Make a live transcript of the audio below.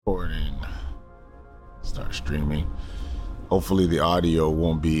Recording. Start streaming. Hopefully the audio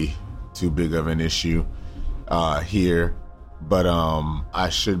won't be too big of an issue here, but I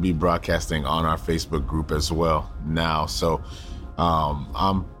should be broadcasting on our Facebook group as well now. So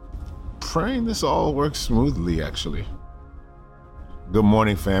I'm praying this all works smoothly, actually. Good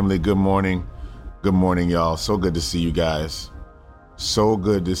morning, family. Good morning. Good morning, y'all. So good to see you guys. So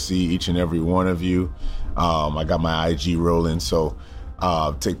good to see each and every one of you. I got my IG rolling, so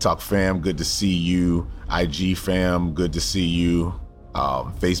TikTok fam, good to see you. IG fam, good to see you.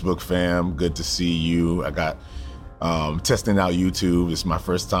 Facebook fam, good to see you. I got testing out YouTube. It's my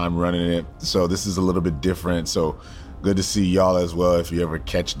first time running it, so this is a little bit different. So good to see y'all as well. If you ever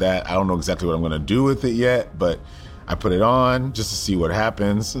catch that, I don't know exactly what I'm going to do with it yet, but I put it on just to see what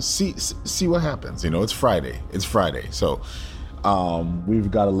happens. See what happens. You know, it's Friday. So we've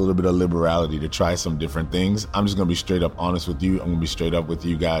got a little bit of liberality to try some different things. I'm just going to be straight up honest with you. I'm going to be straight up with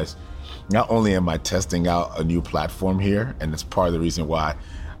you guys. Not only am I testing out a new platform here, and it's part of the reason why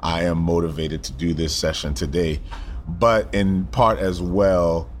I am motivated to do this session today, but in part as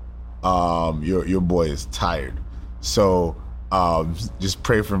well, your boy is tired. So just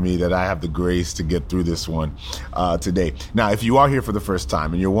pray for me that I have the grace to get through this one today. Now, if you are here for the first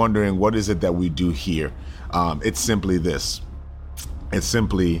time and you're wondering what is it that we do here, it's simply this. It's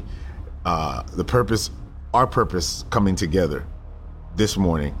simply our purpose coming together this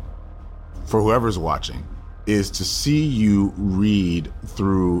morning for whoever's watching is to see you read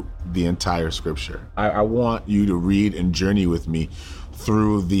through the entire scripture. I want you to read and journey with me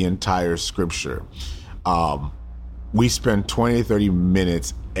through the entire scripture. We spend 20, 30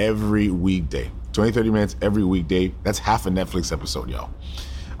 minutes every weekday. 20, 30 minutes every weekday. That's half a Netflix episode, y'all.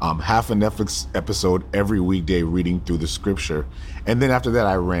 Half a Netflix episode every weekday reading through the scripture. And then after that,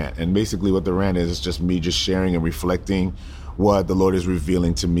 I rant. And basically what the rant is just me just sharing and reflecting what the Lord is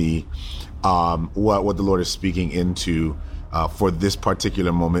revealing to me, what the Lord is speaking into for this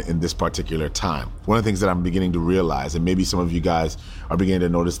particular moment in this particular time. One of the things that I'm beginning to realize, and maybe some of you guys are beginning to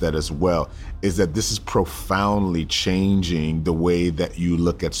notice that as well, is that this is profoundly changing the way that you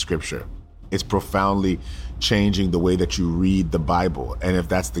look at scripture. It's profoundly changing the way that you read the Bible. And if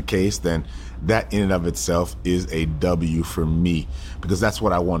that's the case, then that in and of itself is a W for me, because that's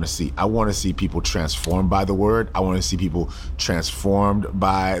what I want to see. I want to see people transformed by the word. I want to see people transformed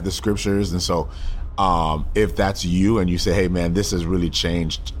by the scriptures. And so if that's you and you say, hey, man, this has really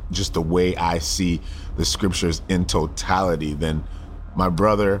changed just the way I see the scriptures in totality, then my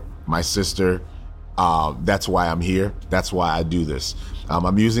brother, my sister, that's why I'm here. That's why I do this.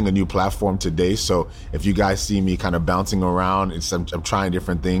 I'm using a new platform today. So if you guys see me kind of bouncing around, I'm trying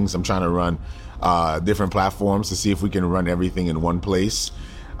different things. I'm trying to run different platforms to see if we can run everything in one place.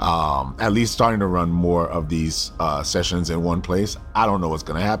 At least starting to run more of these sessions in one place. I don't know what's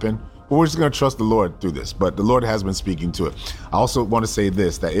going to happen, but we're just going to trust the Lord through this. But the Lord has been speaking to it. I also want to say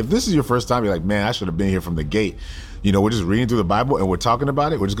this, that if this is your first time, you're like, man, I should have been here from the gate. You know, we're just reading through the Bible and we're talking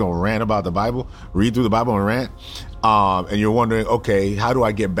about it. We're just going to rant about the Bible, read through the Bible and rant. And you're wondering, okay, how do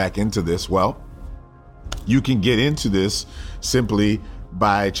I get back into this? Well, you can get into this simply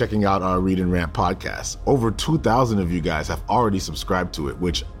by checking out our Read and Rant podcast. Over 2,000 of you guys have already subscribed to it,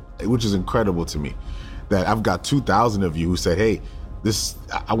 which is incredible to me, that I've got 2,000 of you who said, hey,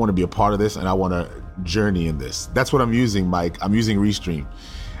 I want to be a part of this and I want to journey in this. That's what I'm using, Mike. I'm using Restream.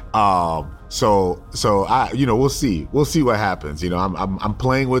 So I, we'll see what happens. I'm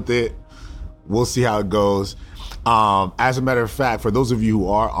playing with it. We'll see how it goes. As a matter of fact, for those of you who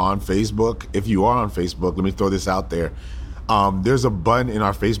are on Facebook, if you are on Facebook, let me throw this out there. There's a button in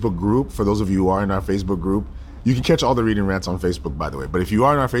our Facebook group. For those of you who are in our Facebook group, you can catch all the reading rants on Facebook, by the way. But if you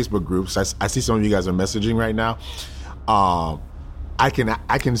are in our Facebook groups, I see some of you guys are messaging right now. I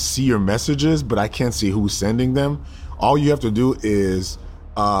can see your messages, but I can't see who's sending them. All you have to do is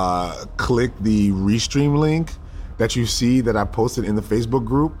click the Restream link that you see that I posted in the Facebook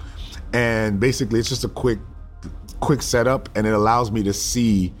group, and basically it's just a quick setup, and it allows me to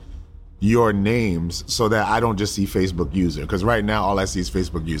see your names so that I don't just see Facebook user, because right now all I see is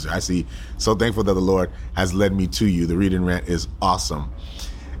Facebook user. I see, so thankful that the Lord has led me to you. The Read and Rant is awesome.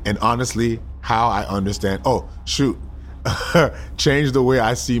 And honestly, how I understand, change the way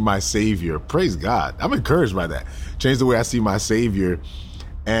I see my Savior. Praise God. I'm encouraged by that. Change the way I see my Savior,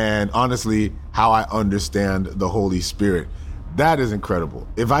 and honestly, how I understand the Holy Spirit. That is incredible.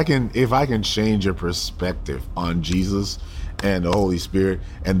 If I can change your perspective on Jesus and the Holy Spirit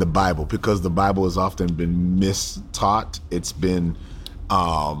and the Bible, because the Bible has often been mistaught, it's been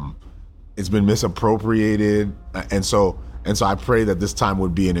misappropriated, and so I pray that this time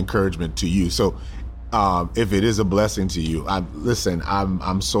would be an encouragement to you. So if it is a blessing to you,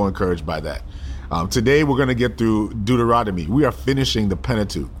 I'm so encouraged by that. Today we're going to get through Deuteronomy. We are finishing the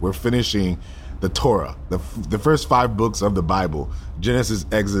Pentateuch. We're finishing the Torah, the first 5 books of the Bible: Genesis,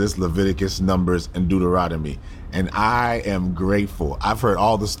 Exodus, Leviticus, Numbers, and Deuteronomy. And I am grateful. I've heard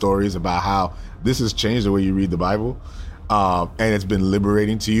all the stories about how this has changed the way you read the Bible, and it's been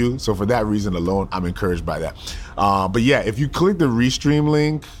liberating to you. So for that reason alone, I'm encouraged by that. But yeah, if you click the Restream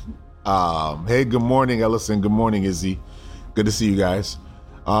link, hey, good morning, Ellison. Good morning, Izzy. Good to see you guys.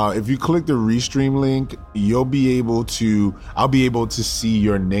 If you click the Restream link, I'll be able to see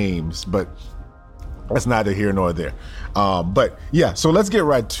your names, but that's neither here nor there. But yeah, so let's get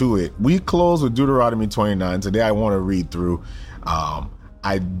right to it. We close with Deuteronomy 29. Today I want to read through.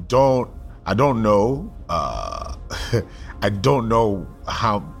 I don't know. I don't know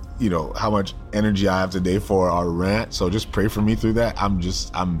how much energy I have today for our rant. So just pray for me through that.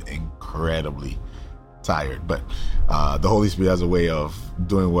 I'm incredibly tired, but the Holy Spirit has a way of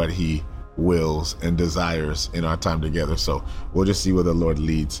doing what he wills and desires in our time together. So we'll just see where the Lord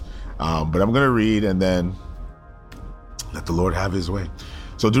leads. But I'm going to read and then let the Lord have his way.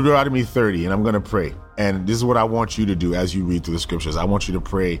 So Deuteronomy 30, and I'm going to pray. And this is what I want you to do as you read through the scriptures. I want you to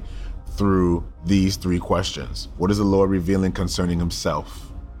pray through these 3 questions. What is the Lord revealing concerning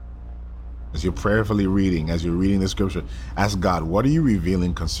himself? As you're prayerfully reading, as you're reading the scripture, ask God, what are you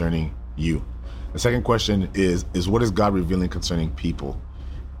revealing concerning you? The second question is what is God revealing concerning people?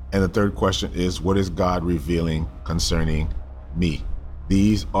 And the third question is, what is God revealing concerning me?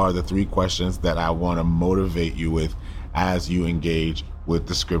 These are the 3 questions that I want to motivate you with as you engage with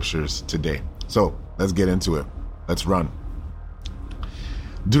the scriptures today. So let's get into it. Let's run.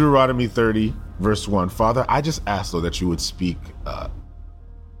 Deuteronomy 30, verse 1. Father, I just ask, Lord, that you would speak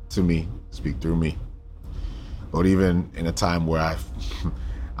to me, speak through me. Lord, even in a time where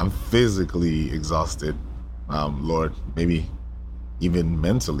I'm physically exhausted, Lord, maybe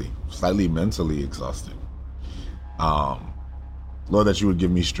even slightly mentally exhausted. Lord, that you would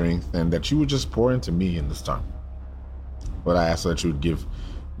give me strength and that you would just pour into me in this time. Lord, I ask that you would give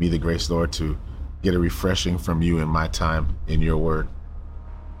me the grace, Lord, to get a refreshing from you in my time in your word.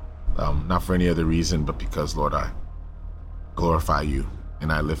 Not for any other reason, but because, Lord, I glorify you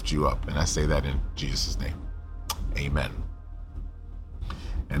and I lift you up. And I say that in Jesus' name. Amen.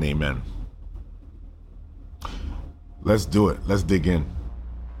 And amen. Let's do it. Let's dig in.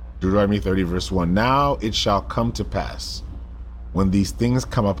 Deuteronomy 30, verse 1. Now it shall come to pass, when these things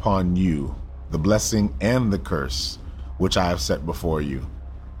come upon you, the blessing and the curse, which I have set before you,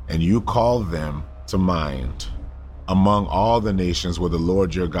 and you call them to mind among all the nations where the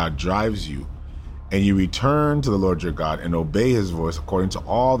Lord your God drives you, and you return to the Lord your God and obey his voice according to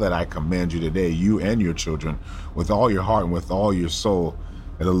all that I command you today, you and your children, with all your heart and with all your soul,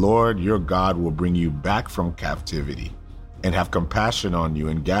 and the Lord your God will bring you back from captivity and have compassion on you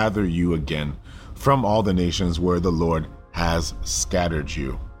and gather you again from all the nations where the Lord has scattered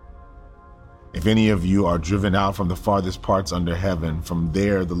you. If any of you are driven out from the farthest parts under heaven, from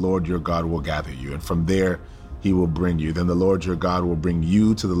there the Lord your God will gather you, and from there he will bring you. Then the Lord your God will bring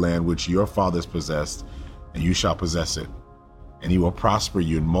you to the land which your fathers possessed, and you shall possess it. And he will prosper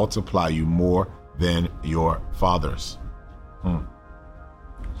you and multiply you more than your fathers. And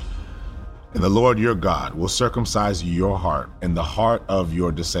the Lord your God will circumcise your heart and the heart of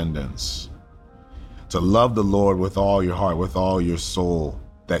your descendants, to love the Lord with all your heart, with all your soul,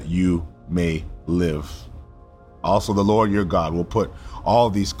 that you may live. Also, the Lord your God will put all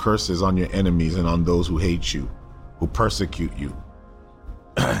these curses on your enemies and on those who hate you, who persecute you.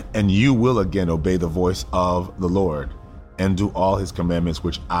 And you will again obey the voice of the Lord and do all his commandments,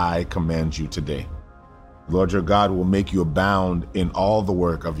 which I command you today. The Lord your God will make you abound in all the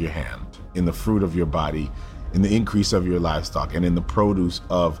work of your hand, in the fruit of your body, in the increase of your livestock, and in the produce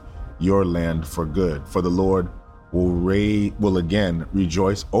of your land for good. For the Lord will again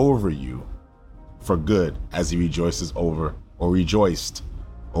rejoice over you for good, as he rejoiced over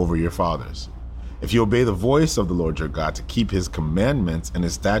your fathers. If you obey the voice of the Lord your God to keep his commandments and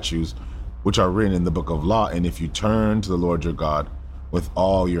his statutes, which are written in the book of law, and if you turn to the Lord your God with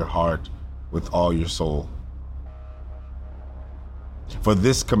all your heart, with all your soul. For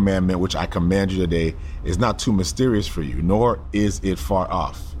this commandment which I command you today is not too mysterious for you, nor is it far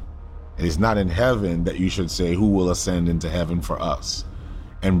off. It is not in heaven that you should say, who will ascend into heaven for us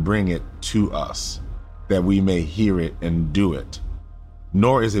and bring it to us, that we may hear it and do it.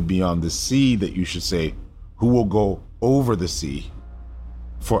 Nor is it beyond the sea that you should say, who will go over the sea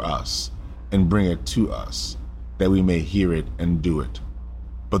for us and bring it to us, that we may hear it and do it.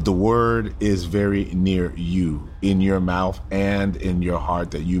 But the word is very near you, in your mouth and in your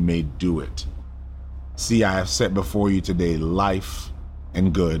heart, that you may do it. See, I have set before you today life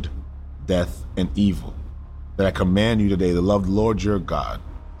and good, death and evil. That I command you today to love the Lord your God,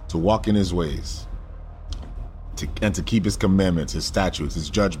 to walk in his ways, and to keep his commandments, his statutes, his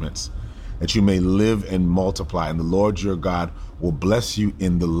judgments, that you may live and multiply, and the Lord your God will bless you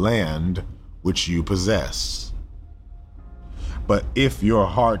in the land which you possess. But if your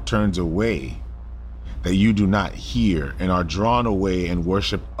heart turns away, that you do not hear and are drawn away and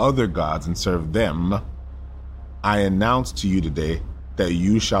worship other gods and serve them, I announce to you today that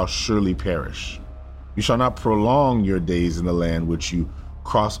you shall surely perish. You shall not prolong your days in the land which you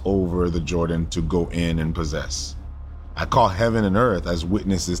cross over the Jordan to go in and possess. I call heaven and earth as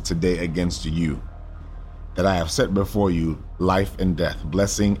witnesses today against you, that I have set before you life and death,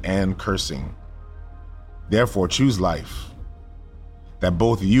 blessing and cursing. Therefore choose life, that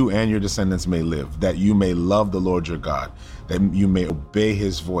both you and your descendants may live, that you may love the Lord your God, that you may obey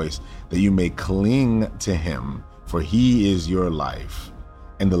his voice, that you may cling to him, for he is your life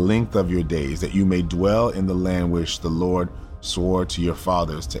and the length of your days, that you may dwell in the land which the Lord swore to your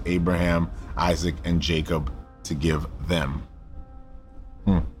fathers, to Abraham, Isaac, and Jacob, to give them.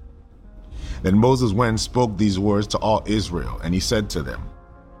 Then Moses went and spoke these words to all Israel, and he said to them,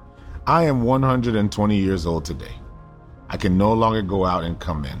 I am 120 years old today. I can no longer go out and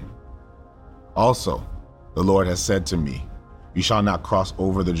come in. Also, the Lord has said to me, you shall not cross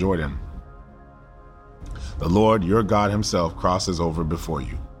over the Jordan. The Lord your God himself crosses over before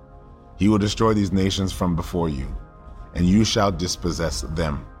you. He will destroy these nations from before you, and you shall dispossess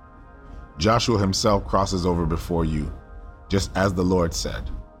them. Joshua himself crosses over before you, just as the Lord said.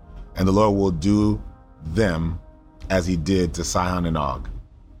 And the Lord will do them as he did to Sihon and Og,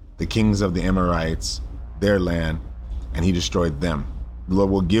 the kings of the Amorites, their land, and he destroyed them. The Lord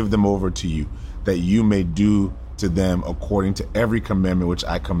will give them over to you, that you may do to them according to every commandment which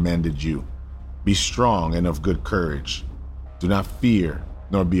I commanded you. Be strong and of good courage. Do not fear,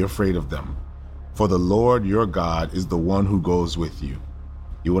 nor be afraid of them. For the Lord your God is the one who goes with you.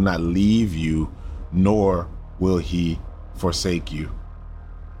 He will not leave you, nor will he forsake you.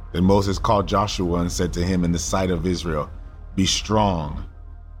 Then Moses called Joshua and said to him in the sight of Israel, be strong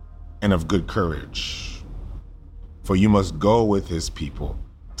and of good courage. For you must go with his people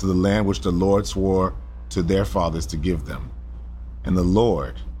to the land which the Lord swore to their fathers to give them. And the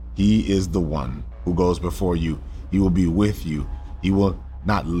Lord, he is the one who goes before you. He will be with you. He will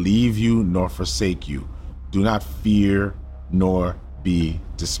not leave you nor forsake you. Do not fear nor be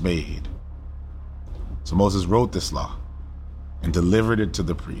dismayed. So Moses wrote this law and delivered it to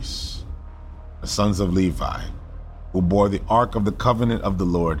the priests, the sons of Levi, who bore the ark of the covenant of the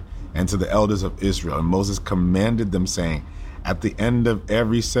Lord, and to the elders of Israel. And Moses commanded them, saying, at the end of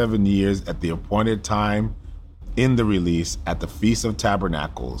every 7 years, at the appointed time in the release, at the Feast of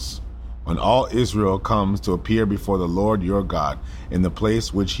Tabernacles, when all Israel comes to appear before the Lord your God in the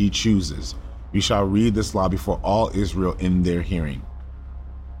place which he chooses, you shall read this law before all Israel in their hearing.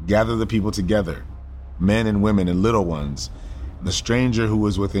 Gather the people together, men and women and little ones, and the stranger who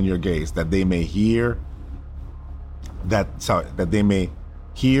is within your gates, that they may hear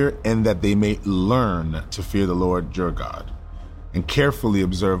and that they may learn to fear the Lord your God, and carefully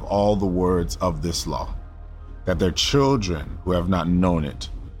observe all the words of this law, that their children who have not known it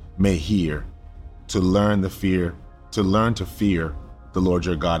may hear, to learn to fear the Lord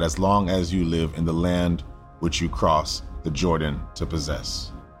your God, as long as you live in the land which you cross the Jordan to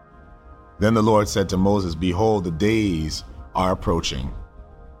possess. Then the Lord said to Moses, behold, the days are approaching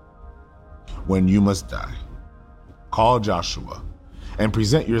when you must die. Call Joshua and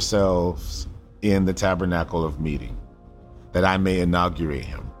present yourselves in the tabernacle of meeting, that I may inaugurate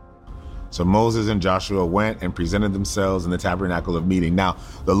him. So Moses and Joshua went and presented themselves in the tabernacle of meeting. Now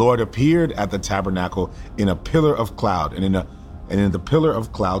the Lord appeared at the tabernacle in a pillar of cloud, and in the pillar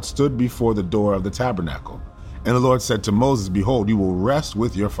of cloud stood before the door of the tabernacle. And the Lord said to Moses, behold, you will rest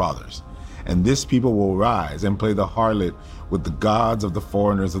with your fathers, and this people will rise and play the harlot with the gods of the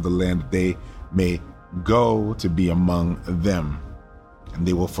foreigners of the land, that they may go to be among them. And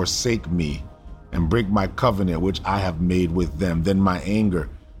they will forsake me and break my covenant which I have made with them. Then my anger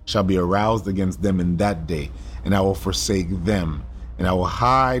shall be aroused against them in that day, and I will forsake them, and I will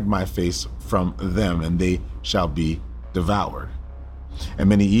hide my face from them, and they shall be devoured. And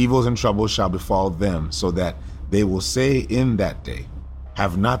many evils and troubles shall befall them, so that they will say in that day,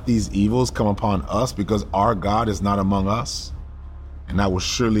 have not these evils come upon us, because our God is not among us? And I will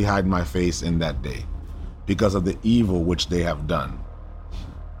surely hide my face in that day, because of the evil which they have done.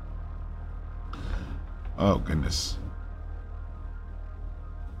 Oh, goodness.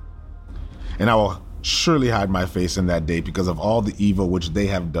 And I will surely hide my face in that day because of all the evil which they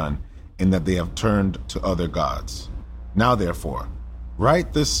have done, in that they have turned to other gods. Now therefore,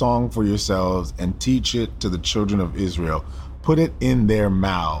 write this song for yourselves and teach it to the children of Israel. Put it in their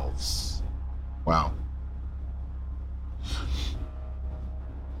mouths. Wow.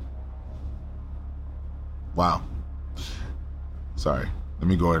 Wow. Sorry. Let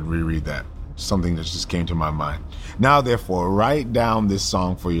me go ahead and reread that. Something that just came to my mind. Now, therefore, write down this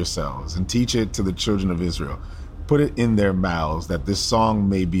song for yourselves and teach it to the children of Israel. Put it in their mouths, that this song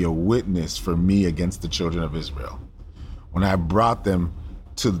may be a witness for me against the children of Israel. When I brought them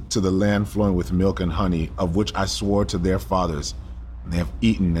to the land flowing with milk and honey, of which I swore to their fathers, and they have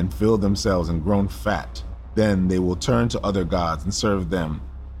eaten and filled themselves and grown fat, then they will turn to other gods and serve them,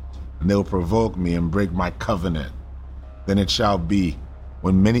 and they will provoke me and break my covenant. Then it shall be,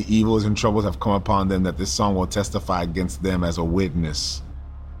 when many evils and troubles have come upon them, that this song will testify against them as a witness.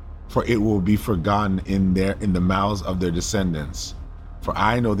 For it will be forgotten in the mouths of their descendants. For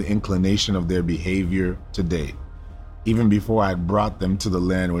I know the inclination of their behavior today, even before I had brought them to the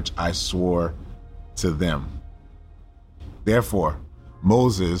land which I swore to them. Therefore,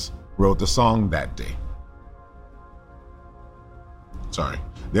 Moses wrote the song that day.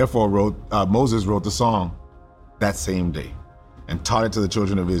 Moses wrote the song that same day and taught it to the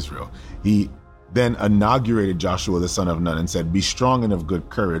children of Israel. He then inaugurated Joshua the son of Nun and said, "Be strong and of good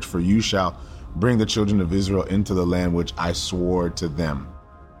courage, for you shall bring the children of Israel into the land which I swore to them,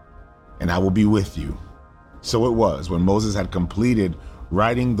 and I will be with you." So it was, when Moses had completed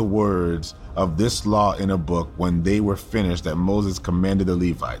writing the words of this law in a book, when they were finished, that Moses commanded the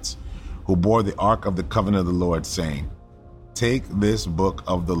Levites, who bore the ark of the covenant of the Lord, saying, "Take this book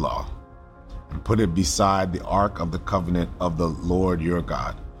of the law and put it beside the ark of the covenant of the Lord your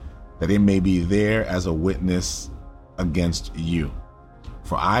God, that it may be there as a witness against you.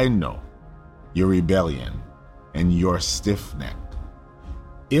 For I know your rebellion and your stiff-necked.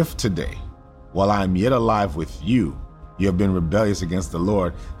 If today, while I am yet alive with you, you have been rebellious against the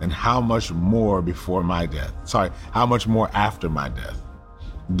Lord, then how much more how much more after my death?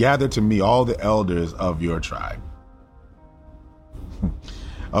 Gather to me all the elders of your tribe,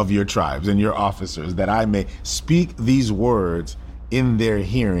 of your tribes and your officers, that I may speak these words in their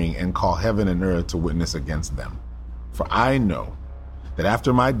hearing and call heaven and earth to witness against them. For I know that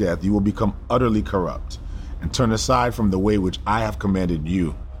after my death you will become utterly corrupt and turn aside from the way which I have commanded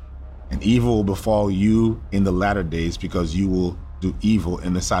you, and evil will befall you in the latter days, because you will do evil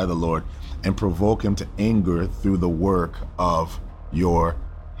in the sight of the Lord and provoke him to anger through the work of your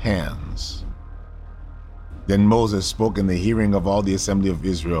hands. Then Moses spoke in the hearing of all the assembly of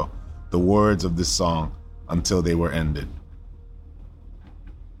Israel the words of this song until they were ended.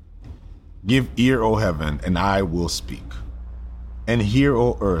 Give ear, O heaven, and I will speak, and hear,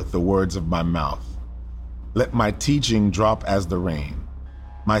 O earth, the words of my mouth. Let my teaching drop as the rain,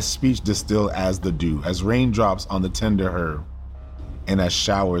 my speech distill as the dew, as raindrops on the tender herb, and as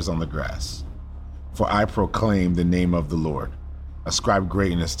showers on the grass. For I proclaim the name of the Lord. Ascribe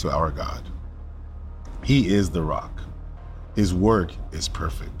greatness to our God. He is the rock. His work is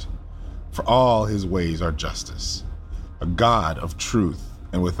perfect. For all his ways are justice. A God of truth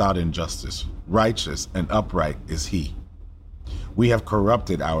and without injustice. Righteous and upright is he. We have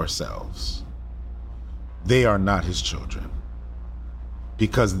corrupted ourselves. They are not his children.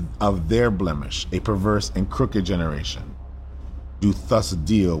 Because of their blemish, a perverse and crooked generation do thus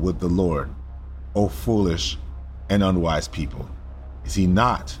deal with the Lord, O foolish and unwise people. Is he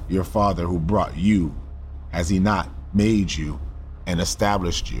not your father who brought you? Has he not made you and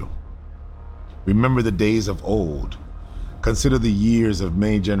established you? Remember the days of old. Consider the years of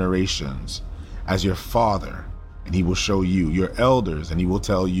many generations as your father, and he will show you, your elders, and he will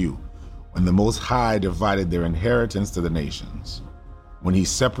tell you, when the Most High divided their inheritance to the nations, when he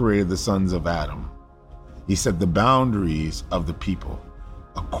separated the sons of Adam, he set the boundaries of the people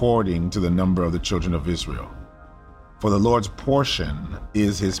according to the number of the children of Israel. For the Lord's portion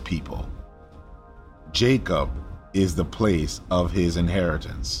is his people. Jacob is the place of his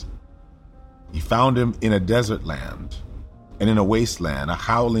inheritance. He found him in a desert land and in a wasteland, a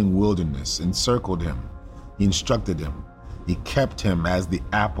howling wilderness encircled him. He instructed him. He kept him as the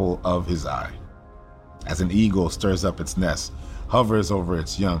apple of his eye. As an eagle stirs up its nest, hovers over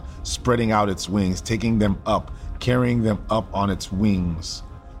its young, spreading out its wings, taking them up, carrying them up on its wings.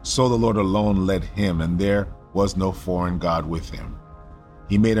 So the Lord alone led him, and there was no foreign God with him.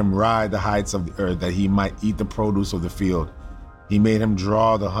 He made him ride the heights of the earth, that he might eat the produce of the field. He made him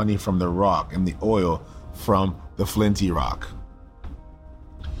draw the honey from the rock, and the oil from the flinty rock.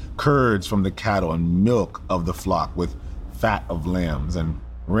 Curds from the cattle, and milk of the flock, with fat of lambs, and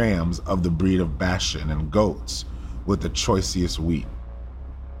rams of the breed of Bashan, and goats with the choicest wheat.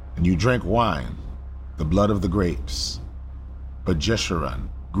 and you drank wine, the blood of the grapes. But Jeshurun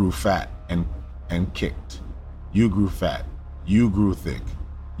grew fat and kicked. You grew fat, you grew thick,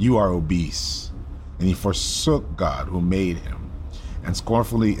 you are obese. And he forsook God who made him, and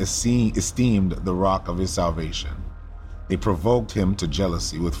scornfully esteemed the rock of his salvation. They provoked him to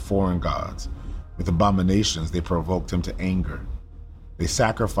jealousy with foreign gods. With abominations they provoked him to anger. They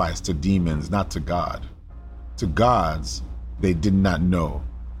sacrificed to demons, not to God. To gods they did not know,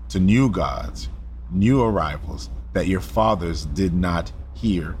 to new gods, new arrivals that your fathers did not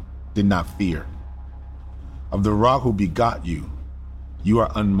fear. Of the rock who begot you, you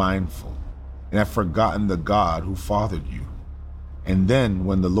are unmindful, and have forgotten the God who fathered you. And then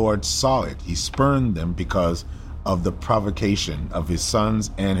when the Lord saw it, he spurned them because of the provocation of his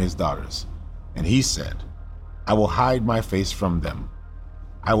sons and his daughters. And he said, I will hide my face from them.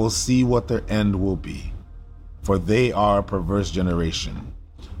 I will see what their end will be. For they are a perverse generation,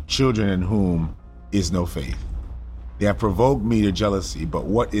 children in whom is no faith. They have provoked me to jealousy, but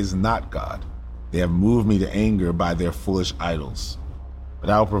what is not God? They have moved me to anger by their foolish idols. But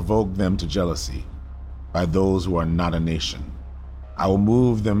I will provoke them to jealousy by those who are not a nation. I will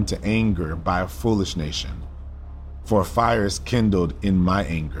move them to anger by a foolish nation. For a fire is kindled in my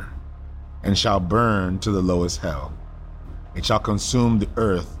anger, and shall burn to the lowest hell. It shall consume the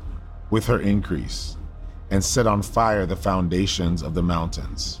earth with her increase, and set on fire the foundations of the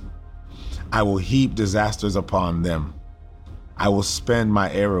mountains. I will heap disasters upon them. I will spend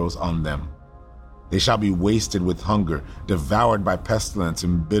my arrows on them. They shall be wasted with hunger, devoured by pestilence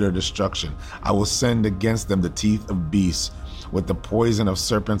and bitter destruction. I will send against them the teeth of beasts, with the poison of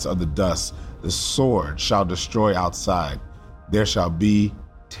serpents of the dust. The sword shall destroy outside. There shall be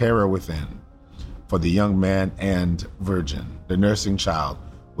terror within. For the young man and virgin, the nursing child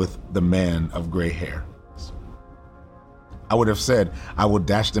with the man of gray hair. I would have said, I will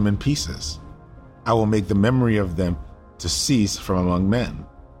dash them in pieces. I will make the memory of them to cease from among men.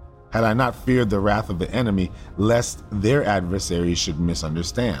 Had I not feared the wrath of the enemy, lest their adversaries should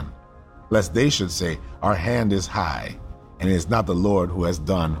misunderstand, lest they should say, our hand is high, and it is not the Lord who has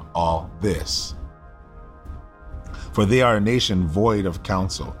done all this. For they are a nation void of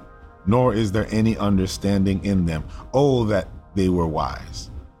counsel, nor is there any understanding in them. Oh, that they were wise,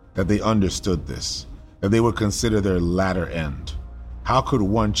 that they understood this, that they would consider their latter end. How could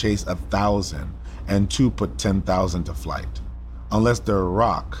one chase 1,000 and two put 10,000 to flight, unless their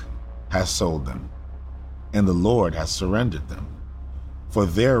rock has sold them, and the Lord has surrendered them? For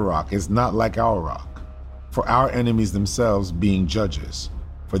their rock is not like our rock, for our enemies themselves being judges.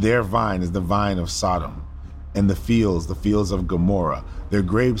 For their vine is the vine of Sodom, and the fields of Gomorrah. Their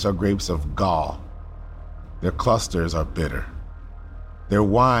grapes are grapes of gall. Their clusters are bitter. Their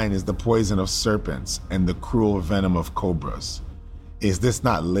wine is the poison of serpents and the cruel venom of cobras. Is this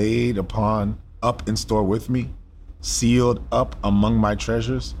not laid up in store with me, sealed up among my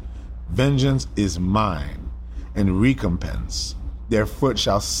treasures? Vengeance is mine, and recompense. Their foot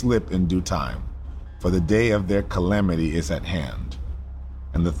shall slip in due time, for the day of their calamity is at hand,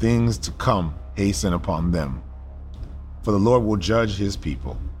 and the things to come hasten upon them. For the Lord will judge his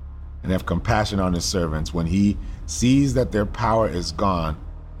people, and have compassion on his servants when he sees that their power is gone,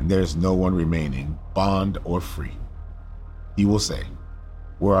 and there is no one remaining, bond or free. He will say,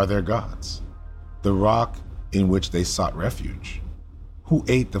 where are their gods, the rock in which they sought refuge? Who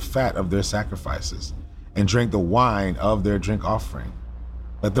ate the fat of their sacrifices, and drank the wine of their drink offering?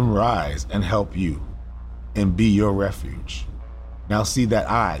 Let them rise and help you, and be your refuge. Now see that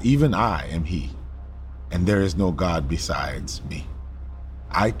I, even I, am he, and there is no God besides me.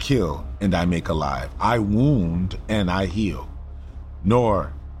 I kill and I make alive. I wound and I heal.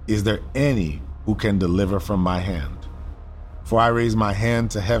 Nor is there any who can deliver from my hand. For I raise my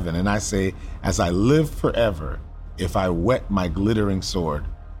hand to heaven, and I say, as I live forever, if I whet my glittering sword,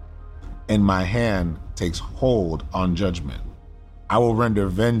 and my hand takes hold on judgment, I will render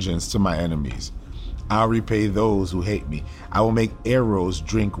vengeance to my enemies. I'll repay those who hate me. I will make arrows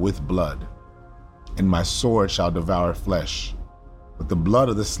drink with blood, and my sword shall devour flesh. With the blood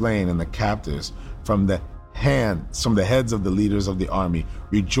of the slain and the captives from the heads of the leaders of the army,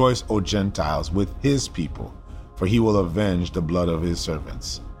 rejoice, O Gentiles, with his people, for he will avenge the blood of his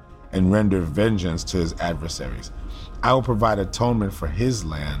servants, and render vengeance to his adversaries. I will provide atonement for his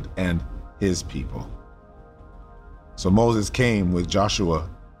land and his people. So Moses came with Joshua,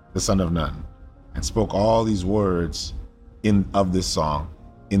 the son of Nun, and spoke all these words of this song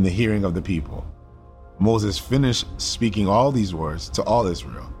in the hearing of the people. Moses finished speaking all these words to all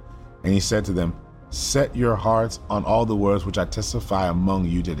Israel, and he said to them, set your hearts on all the words which I testify among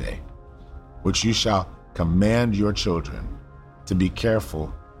you today, which you shall command your children, to be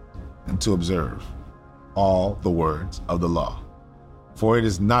careful and to observe all the words of the law. For it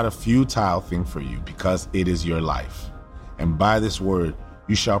is not a futile thing for you, because it is your life. And by this word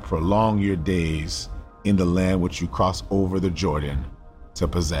you shall prolong your days in the land which you cross over the Jordan to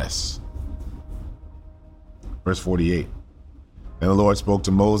possess. Verse 48. Then the Lord spoke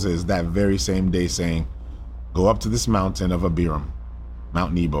to Moses that very same day, saying, Go up to this mountain of Abiram,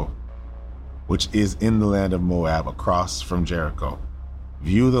 Mount Nebo, which is in the land of Moab, across from Jericho.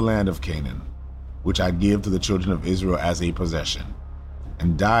 View the land of Canaan, which I give to the children of Israel as a possession,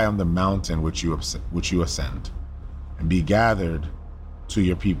 and die on the mountain which you ascend, and be gathered to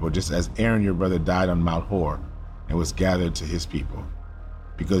your people, just as Aaron your brother died on Mount Hor and was gathered to his people,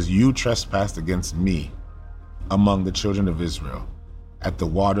 because you trespassed against me among the children of Israel at the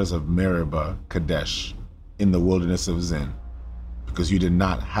waters of Meribah Kadesh in the wilderness of Zin, because you did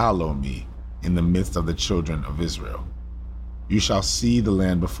not hallow me in the midst of the children of Israel. You shall see the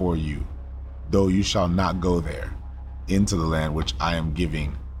land before you, though you shall not go there, into the land which I am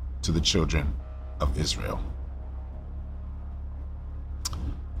giving to the children of Israel.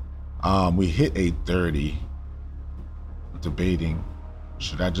 We hit 8:30, debating,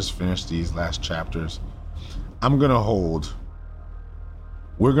 should I just finish these last chapters? I'm going to hold.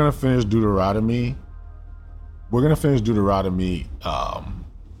 We're going to finish Deuteronomy. We're going to finish Deuteronomy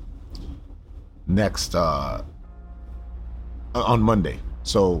next on Monday.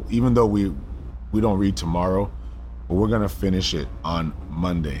 So even though we don't read tomorrow, but we're going to finish it on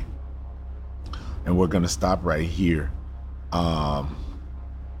Monday. And we're going to stop right here.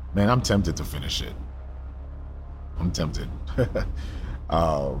 Man, I'm tempted to finish it. I'm tempted.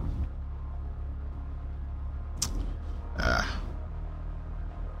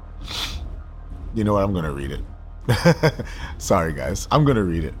 You know what? I'm going to read it. Sorry, guys. I'm going to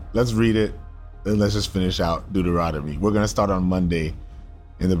read it. Let's read it, and let's just finish out Deuteronomy. We're going to start on Monday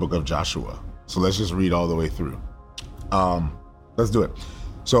in the book of Joshua. So let's just read all the way through. Let's do it.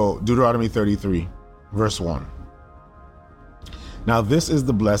 So Deuteronomy 33, verse 1. Now this is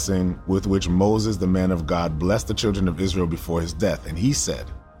the blessing with which Moses, the man of God, blessed the children of Israel before his death. And he said,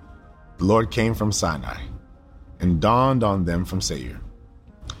 The Lord came from Sinai and dawned on them from Seir.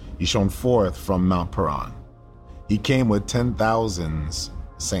 He shone forth from Mount Paran. He came with 10,000s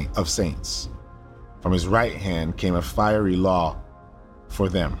of saints. From his right hand came a fiery law for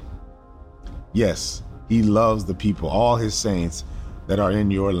them. Yes, he loves the people, all his saints that are in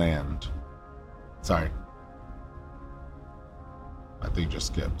your land. Sorry. I think just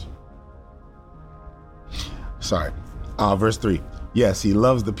skipped. Sorry. Verse 3. Yes, he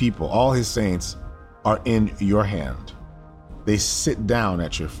loves the people. All his saints are in your hand. They sit down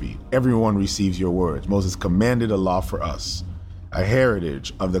at your feet. Everyone receives your words. Moses commanded a law for us, a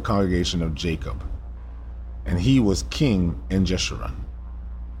heritage of the congregation of Jacob. And he was king in Jeshurun.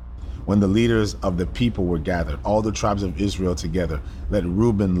 When the leaders of the people were gathered, all the tribes of Israel together, let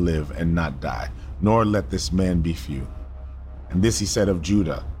Reuben live and not die, nor let this man be few. And this he said of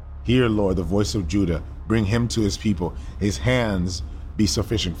Judah, Hear, Lord, the voice of Judah, bring him to his people, his hands be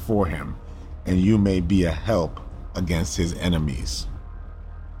sufficient for him, and you may be a help against his enemies.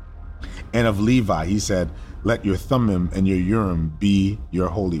 And of Levi he said, Let your Thummim and your Urim be your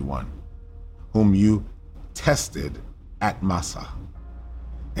Holy One, whom you tested at Massah,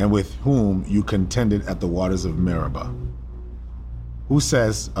 and with whom you contended at the waters of Meribah. Who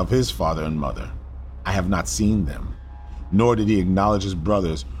says of his father and mother, I have not seen them, nor did he acknowledge his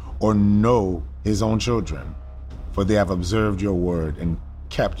brothers or know his own children, for they have observed your word and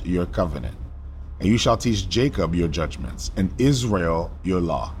kept your covenant. And you shall teach Jacob your judgments, and Israel your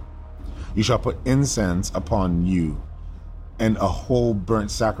law. You shall put incense upon you, and a whole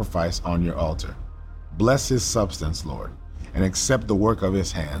burnt sacrifice on your altar. Bless his substance, Lord, and accept the work of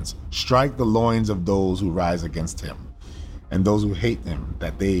his hands. Strike the loins of those who rise against him, and those who hate him,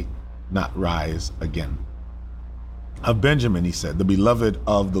 that they not rise again. Of Benjamin, he said, the beloved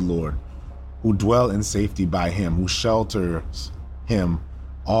of the Lord, who dwell in safety by him, who shelters him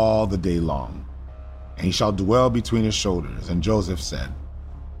all the day long. And he shall dwell between his shoulders. And Joseph said,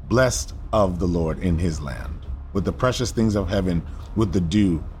 Blessed of the Lord in his land, with the precious things of heaven, with the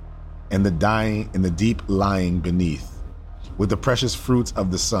dew, and the dying and the deep lying beneath, with the precious fruits of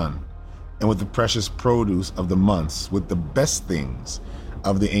the sun, and with the precious produce of the months, with the best things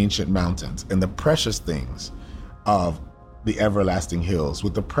of the ancient mountains, and the precious things of the everlasting hills,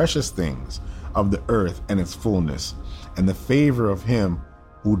 with the precious things of the earth and its fullness, and the favor of him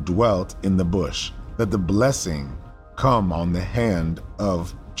who dwelt in the bush. Let the blessing come on the hand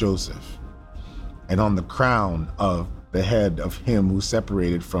of Joseph, and on the crown of the head of him who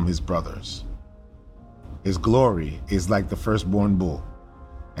separated from his brothers. His glory is like the firstborn bull,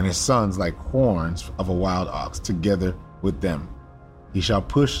 and his sons like horns of a wild ox together with them. He shall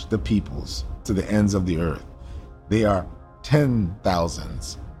push the peoples to the ends of the earth. They are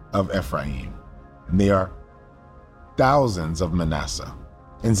 10,000s of Ephraim, and they are thousands of Manasseh.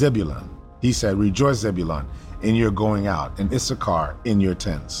 And Zebulun, he said, rejoice, Zebulun, in your going out, and Issachar in your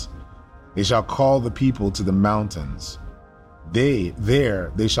tents. They shall call the people to the mountains.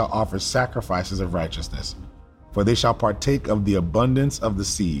 There they shall offer sacrifices of righteousness, for they shall partake of the abundance of the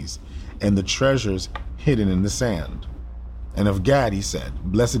seas and the treasures hidden in the sand. And of Gad he said,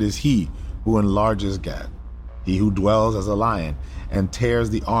 blessed is he who enlarges Gad, he who dwells as a lion and tears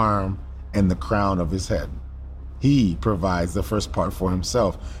the arm and the crown of his head. He provides the first part for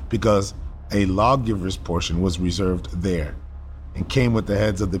himself, because a lawgiver's portion was reserved there, and came with the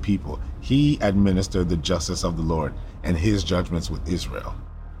heads of the people. He administered the justice of the Lord and his judgments with Israel.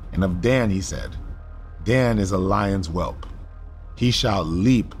 And of Dan he said, Dan is a lion's whelp. He shall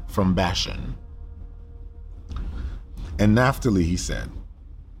leap from Bashan. And Naphtali he said,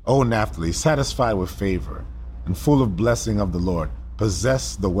 O Naphtali, satisfied with favor and full of blessing of the Lord,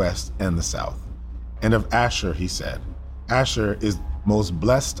 possess the west and the south. And of Asher he said, Asher is most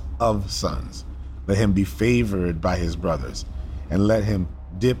blessed of sons. Let him be favored by his brothers, and let him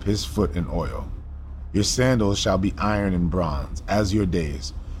dip his foot in oil. Your sandals shall be iron and bronze. As your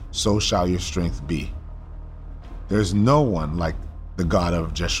days, so shall your strength be. There is no one like the God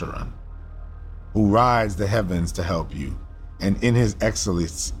of Jeshurun, who rides the heavens to help you, and in his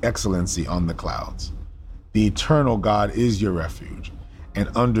excellency on the clouds. The eternal God is your refuge, and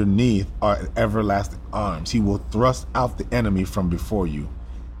underneath are everlasting arms. He will thrust out the enemy from before you,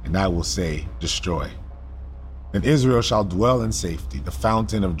 and I will say, destroy. And Israel shall dwell in safety, the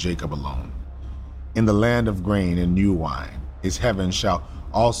fountain of Jacob alone. In the land of grain and new wine, his heavens shall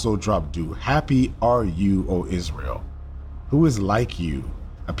also drop dew. Happy are you, O Israel. Who is like you,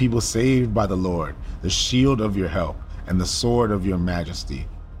 a people saved by the Lord, the shield of your help, and the sword of your majesty?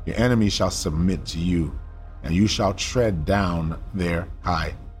 Your enemies shall submit to you, and you shall tread down their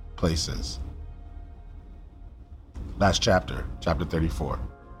high places. Last chapter, chapter 34.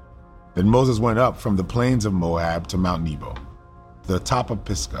 Then Moses went up from the plains of Moab to Mount Nebo, to the top of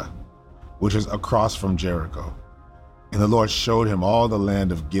Pisgah, which is across from Jericho. And the Lord showed him all the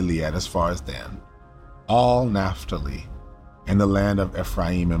land of Gilead as far as Dan, all Naphtali, and the land of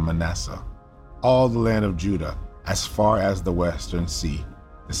Ephraim and Manasseh, all the land of Judah as far as the western sea,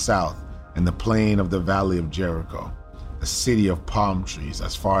 the south, and the plain of the valley of Jericho, the city of palm trees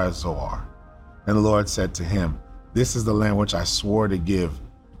as far as Zoar. And the Lord said to him, this is the land which I swore to give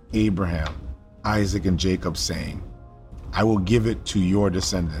Abraham, Isaac, and Jacob, saying, I will give it to your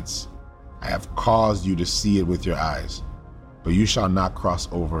descendants. I have caused you to see it with your eyes, but you shall not cross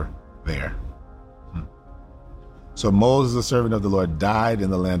over there. So Moses, the servant of the Lord, died in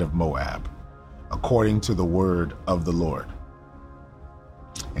the land of Moab, according to the word of the Lord.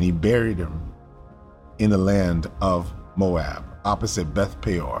 And he buried him in the land of Moab, opposite Beth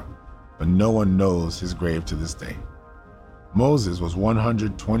Peor, but no one knows his grave to this day. Moses was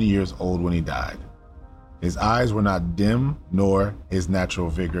 120 years old when he died. His eyes were not dim, nor his natural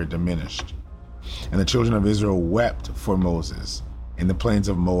vigor diminished. And the children of Israel wept for Moses in the plains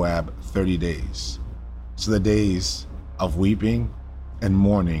of Moab 30 days. So the days of weeping and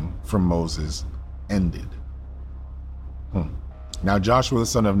mourning for Moses ended. Now Joshua the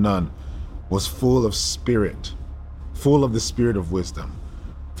son of Nun was full of the spirit of wisdom,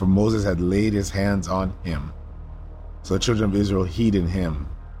 for Moses had laid his hands on him. So the children of Israel heeded him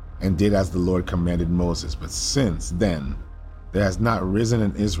and did as the Lord commanded Moses. But since then, there has not risen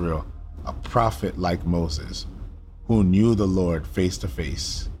in Israel a prophet like Moses, who knew the Lord face to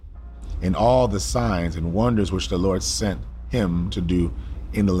face, in all the signs and wonders which the Lord sent him to do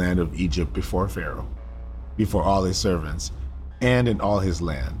in the land of Egypt before Pharaoh, before all his servants, and in all his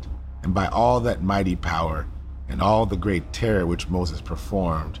land, and by all that mighty power and all the great terror which Moses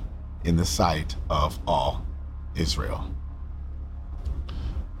performed in the sight of all Israel.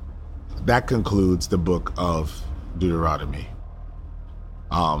 That concludes the book of Deuteronomy.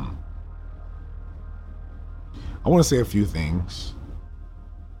 I want to say a few things.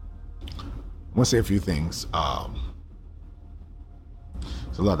 There's a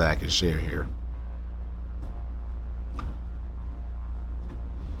lot that I can share here.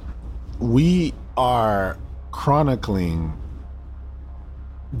 We are chronicling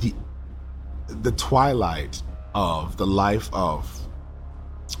the twilight of the life of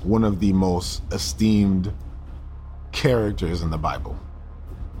one of the most esteemed characters in the Bible.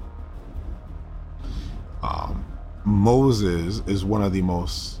 Moses is one of the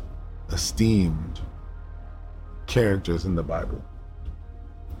most esteemed characters in the Bible.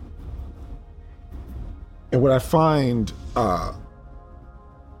 And what I find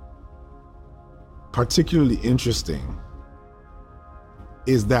particularly interesting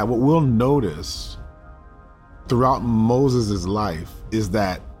is that what we'll notice throughout Moses' life is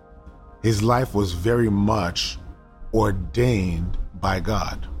that his life was very much ordained by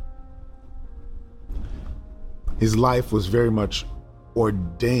God. His life was very much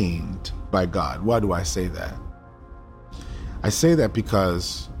ordained by God. Why do I say that? I say that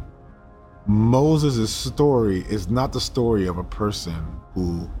because Moses' story is not the story of a person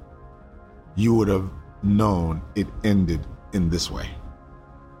who you would have known it ended in this way.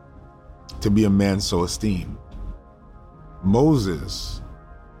 To be a man so esteemed. Moses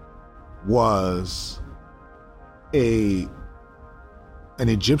was an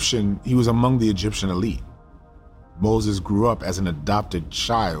Egyptian. He was among the Egyptian elite. Moses grew up as an adopted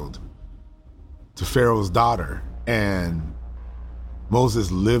child to Pharaoh's daughter, and Moses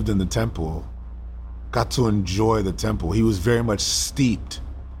lived in the temple, got to enjoy the temple. He was very much steeped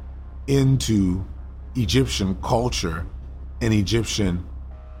into Egyptian culture and Egyptian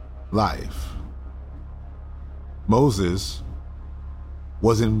life. Moses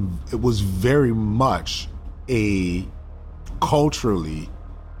was very much a culturally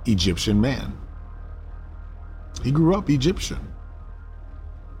Egyptian man. He grew up Egyptian.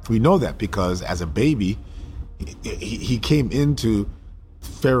 We know that because as a baby, he came into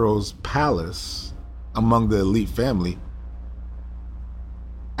Pharaoh's palace among the elite family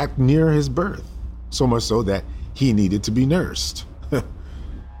at near his birth, so much so that he needed to be nursed.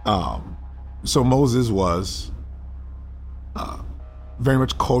 So Moses was very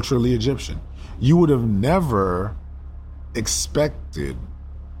much culturally Egyptian. You would have never expected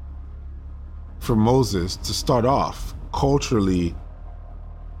for Moses to start off culturally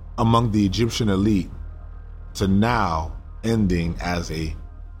among the Egyptian elite to now ending as a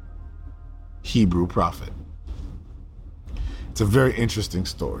Hebrew prophet. It's a very interesting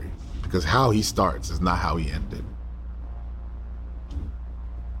story because how he starts is not how he ended.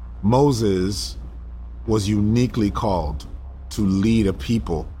 Moses was uniquely called to lead a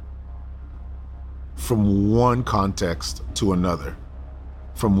people from one context to another,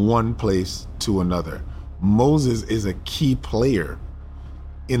 from one place to another. Moses is a key player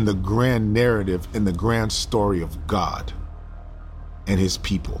in the grand narrative, in the grand story of God and his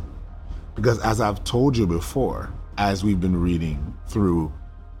people. Because as I've told you before, as we've been reading through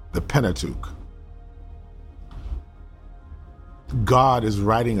the Pentateuch, God is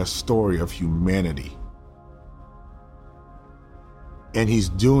writing a story of humanity. And he's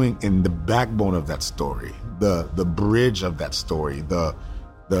doing in the backbone of that story, the bridge of that story, the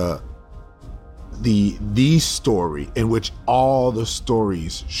story in which all the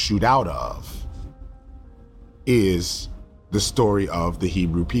stories shoot out of is the story of the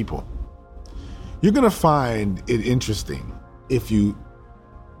Hebrew people. You're going to find it interesting if you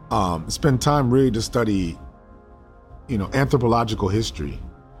spend time really to study, anthropological history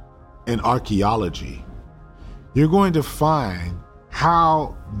and archaeology. You're going to find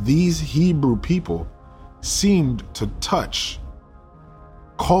how these Hebrew people seemed to touch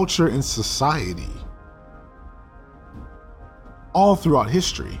culture and society all throughout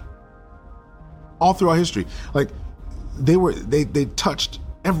history. All throughout history. Like they touched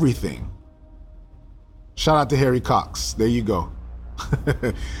everything. Shout out to Harry Cox. There you go.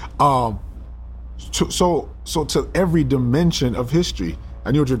 So to every dimension of history.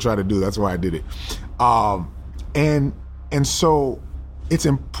 I knew what you were trying to do. That's why I did it. And so it's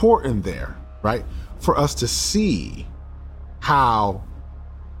important there, right, for us to see how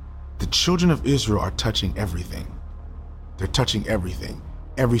the children of Israel are touching everything. They're touching everything.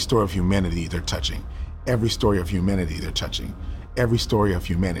 Every story of humanity they're touching. Every story of humanity they're touching. Every story of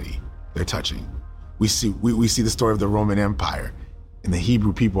humanity they're touching. We see the story of the Roman Empire, and the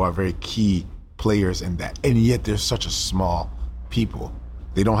Hebrew people are very key players in that. And yet they're such a small people.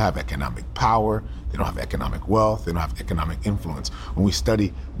 They don't have economic power. They don't have economic wealth. They don't have economic influence. When we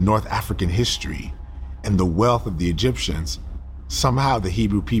study North African history and the wealth of the Egyptians, somehow the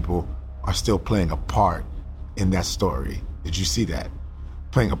Hebrew people are still playing a part in that story. Did you see that?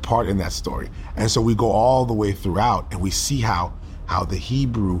 Playing a part in that story. And so we go all the way throughout and we see how the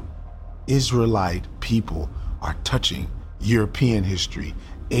Hebrew Israelite people are touching European history,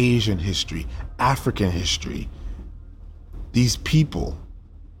 Asian history, African history. These people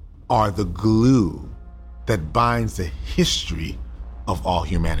are the glue that binds the history of all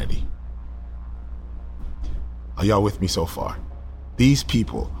humanity. Are y'all with me so far? These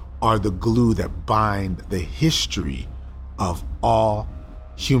people are the glue that bind the history of all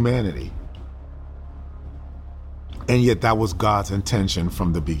humanity. And yet that was God's intention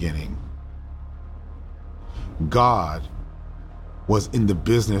from the beginning. God was in the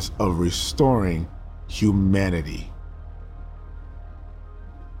business of restoring humanity.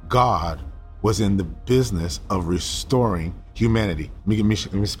 God was in the business of restoring humanity. Let me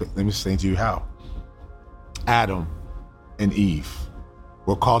explain to you how. Adam and Eve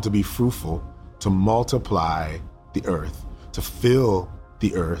were called to be fruitful, to multiply the earth, to fill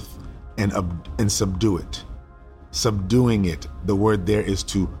the earth and subdue it. Subduing it, the word there is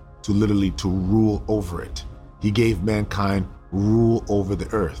to literally to rule over it. He gave mankind rule over the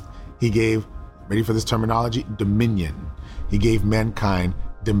earth. He gave, ready for this terminology, dominion. He gave mankind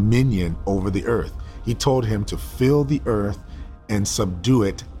dominion over the earth. He told him to fill the earth and subdue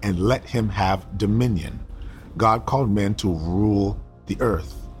it and let him have dominion. God called men to rule the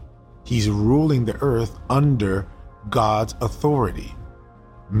earth. He's ruling the earth under God's authority.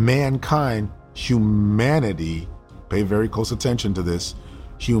 Mankind, humanity, pay very close attention to this,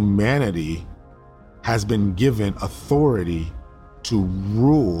 humanity has been given authority to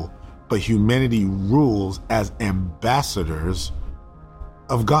rule, but humanity rules as ambassadors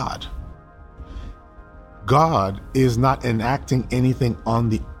of God. God is not enacting anything on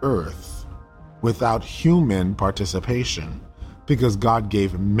the earth without human participation, because God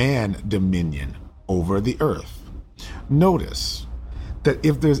gave man dominion over the earth. Notice that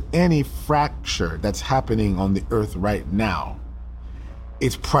if there's any fracture that's happening on the earth right now,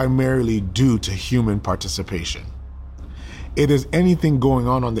 it's primarily due to human participation. If there's anything going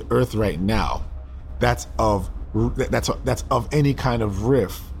on the earth right now that's of any kind of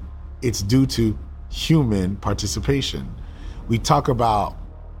rift, it's due to human participation. We talk about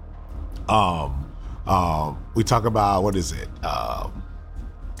what is it?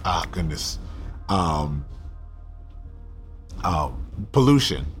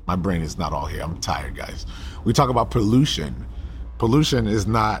 Pollution. My brain is not all here. I'm tired, guys. We talk about pollution. Pollution is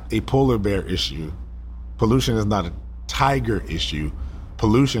not a polar bear issue. Pollution is not a tiger issue.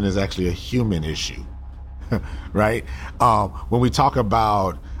 Pollution is actually a human issue, right? When we talk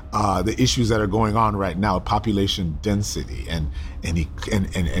about the issues that are going on right now, population density and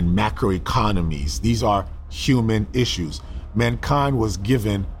macroeconomies, these are human issues. Mankind was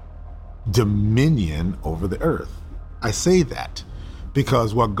given dominion over the earth. I say that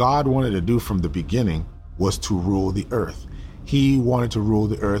because what God wanted to do from the beginning was to rule the earth. He wanted to rule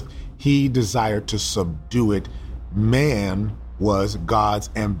the earth. He desired to subdue it. Man was God's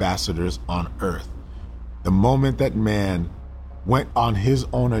ambassadors on earth. The moment that man went on his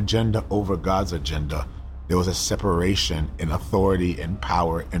own agenda over God's agenda, there was a separation in authority and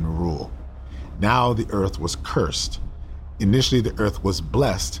power and rule. Now the earth was cursed. Initially, the earth was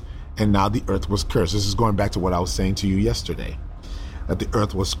blessed, and now the earth was cursed. This is going back to what I was saying to you yesterday, that the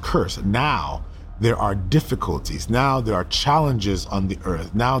earth was cursed. Now there are difficulties. Now there are challenges on the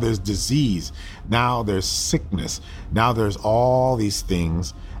earth. Now there's disease. Now there's sickness. Now there's all these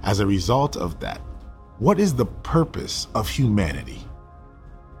things as a result of that. What is the purpose of humanity?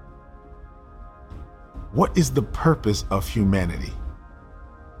 What is the purpose of humanity?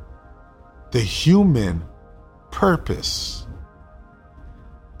 The human purpose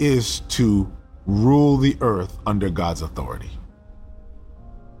is to rule the earth under God's authority.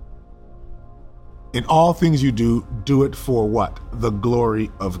 In all things you do, do it for what? The glory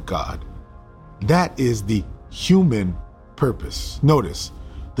of God. That is the human purpose. Notice,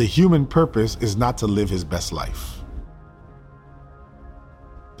 the human purpose is not to live his best life.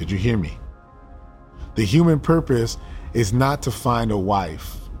 Did you hear me? The human purpose is not to find a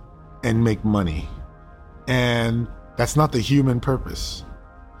wife and make money. And that's not the human purpose.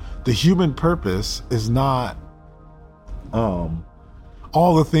 The human purpose is not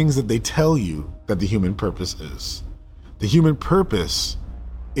all the things that they tell you that the human purpose is. The human purpose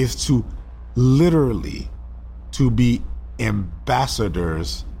is to literally to be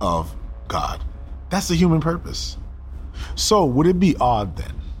ambassadors of God. That's the human purpose. So would it be odd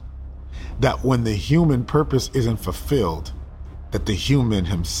then that when the human purpose isn't fulfilled, that the human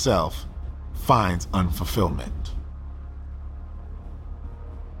himself finds unfulfillment?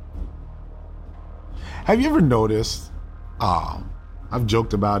 Have you ever noticed, I've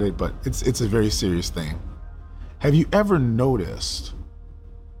joked about it, but it's a very serious thing. Have you ever noticed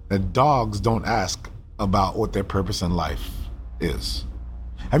that dogs don't ask about what their purpose in life is?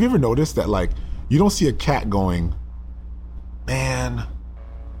 Have you ever noticed that, like, you don't see a cat going, man,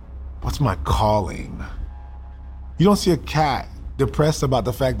 what's my calling? You don't see a cat depressed about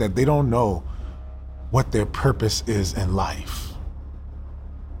the fact that they don't know what their purpose is in life.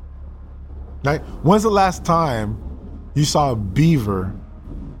 Right? When's the last time you saw a beaver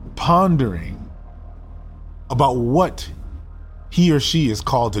pondering about what he or she is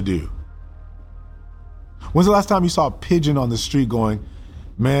called to do? When's the last time you saw a pigeon on the street going,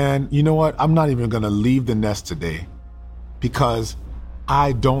 man, you know what? I'm not even going to leave the nest today because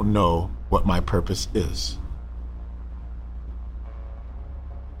I don't know what my purpose is.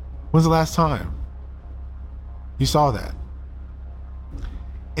 When's the last time you saw that?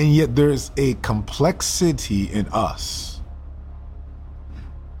 And yet there's a complexity in us,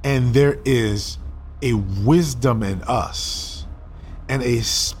 and there is a wisdom in us, and a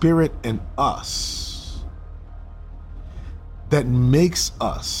spirit in us that makes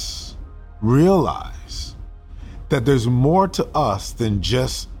us realize that there's more to us than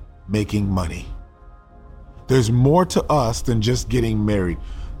just making money. There's more to us than just getting married.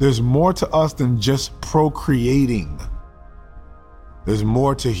 There's more to us than just procreating. There's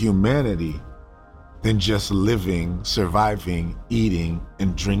more to humanity than just living, surviving, eating,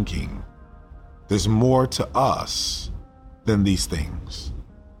 and drinking. There's more to us than these things.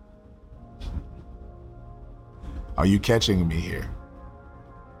 Are you catching me here?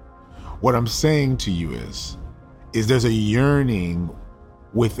 What I'm saying to you is there's a yearning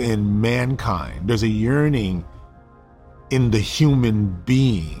within mankind. There's a yearning in the human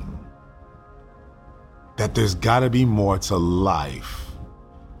being that there's got to be more to life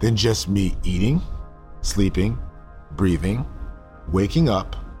than just me eating, sleeping, breathing, waking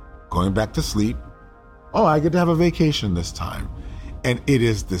up, going back to sleep. Oh, I get to have a vacation this time. And it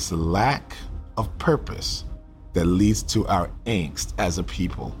is this lack of purpose that leads to our angst as a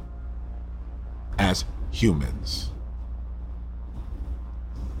people, as humans.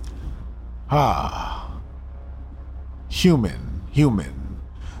 Human.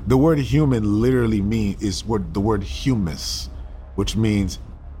 The word human literally is the word humus, which means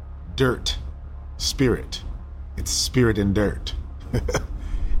dirt, spirit. It's spirit and dirt.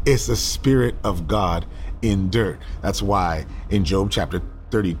 It's the spirit of God in dirt. That's why in Job chapter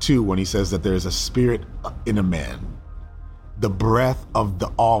 32, when he says that there's a spirit in a man, the breath of the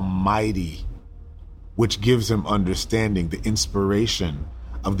Almighty, which gives him understanding, the inspiration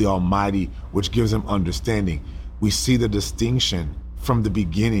of the Almighty, which gives him understanding. We see the distinction from the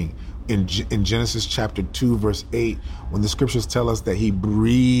beginning in Genesis chapter 2, verse 8, when the scriptures tell us that he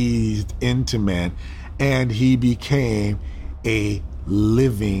breathed into man and he became a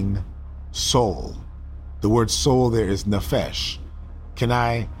living soul. The word soul there is nefesh. Can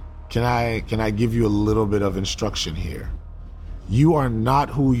I give you a little bit of instruction here? You are not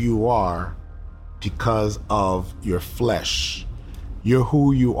who you are because of your flesh. You're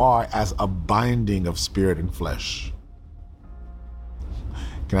who you are as a binding of spirit and flesh.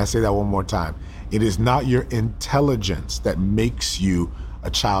 Can I say that one more time? It is not your intelligence that makes you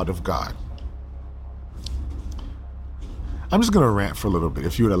a child of God. I'm just going to rant for a little bit,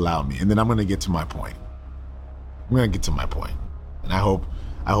 if you would allow me, and then I'm going to get to my point. And I hope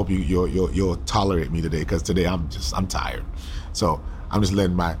you'll tolerate me today, because today I'm tired. So I'm just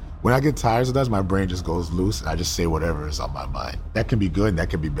letting when I get tired sometimes, my brain just goes loose and I just say whatever is on my mind. That can be good and that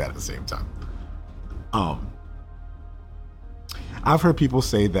can be bad at the same time. I've heard people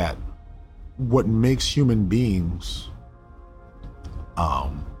say that what makes human beings, the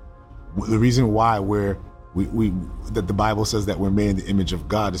reason why that the Bible says that we're made in the image of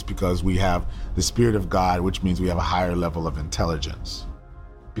God is because we have the Spirit of God, which means we have a higher level of intelligence.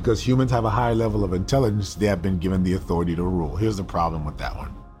 Because humans have a higher level of intelligence, they have been given the authority to rule. Here's the problem with that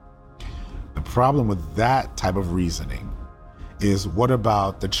one. The problem with that type of reasoning is, what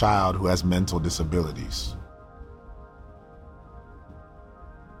about the child who has mental disabilities?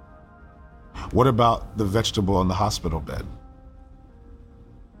 What about the vegetable on the hospital bed?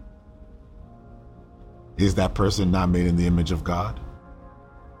 Is that person not made in the image of God?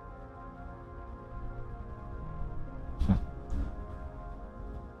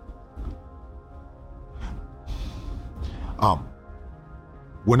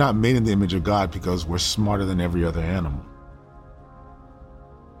 We're not made in the image of God because we're smarter than every other animal.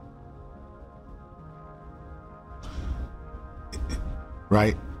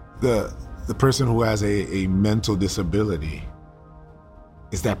 Right? The person who has a mental disability,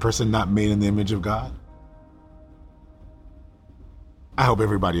 is that person not made in the image of God? I hope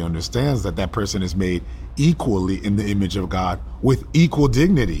everybody understands that person is made equally in the image of God, with equal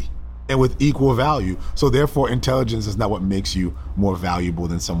dignity and with equal value. So therefore, intelligence is not what makes you more valuable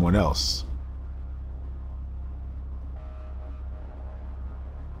than someone else.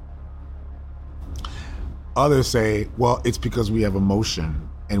 Others say, well, it's because we have emotion,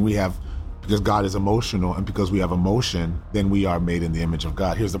 and because God is emotional, and because we have emotion, then we are made in the image of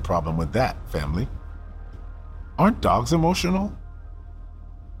God. Here's the problem with that, family. Aren't dogs emotional?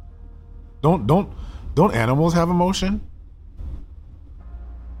 Don't animals have emotion?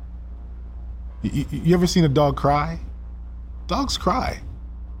 You ever seen a dog cry? Dogs cry.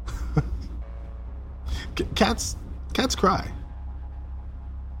 Cats cry.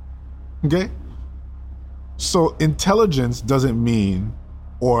 Okay? So intelligence doesn't mean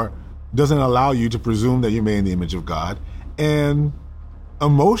or doesn't allow you to presume that you're made in the image of God. And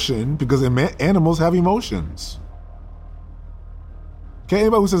emotion, because animals have emotions. Okay,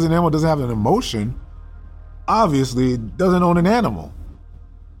 anybody who says an animal doesn't have an emotion obviously doesn't own an animal.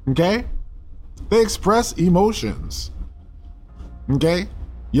 Okay? They express emotions. Okay?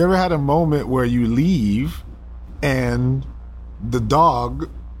 You ever had a moment where you leave and the dog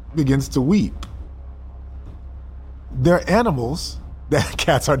begins to weep? They're animals. That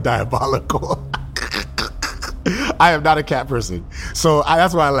cats are diabolical. I am not a cat person, so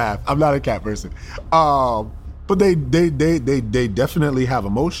that's why I laugh. I'm not a cat person, but they definitely have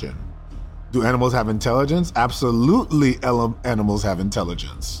emotion. Do animals have intelligence? Absolutely, animals have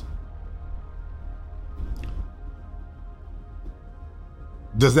intelligence.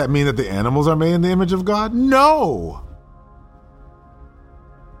 Does that mean that the animals are made in the image of God? No.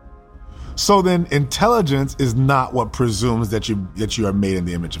 So then intelligence is not what presumes that you are made in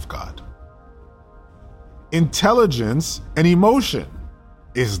the image of God. Intelligence and emotion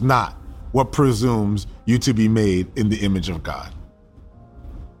is not what presumes you to be made in the image of God.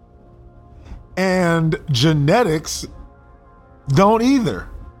 And genetics don't either.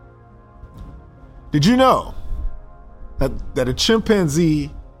 Did you know that a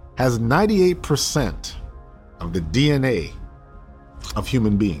chimpanzee has 98% of the DNA of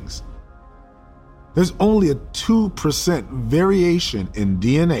human beings? There's only a 2% variation in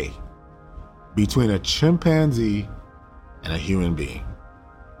DNA between a chimpanzee and a human being.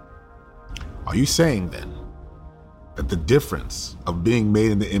 Are you saying then that the difference of being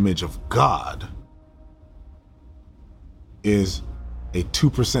made in the image of God is a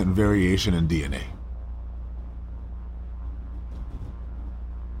 2% variation in DNA?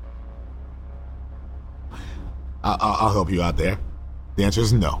 I'll help you out there. The answer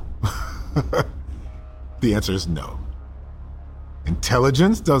is no. The answer is no.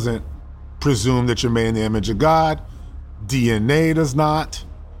 Intelligence doesn't presume that you're made in the image of God. DNA does not.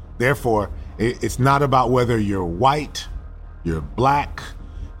 Therefore, it's not about whether you're white, you're black.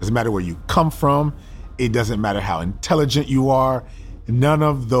 It doesn't matter where you come from. It doesn't matter how intelligent you are. None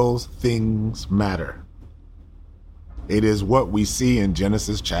of those things matter. It is what we see in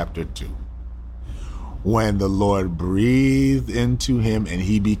Genesis chapter 2. When the Lord breathed into him and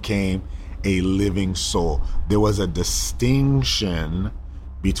he became a living soul. There was a distinction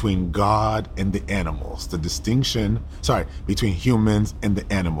between God and the animals. Between humans and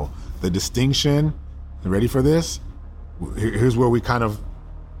the animal. The distinction, ready for this? Here's where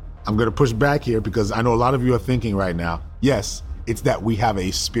I'm going to push back here because I know a lot of you are thinking right now, yes, it's that we have a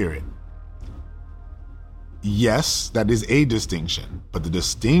spirit. Yes, that is a distinction. But the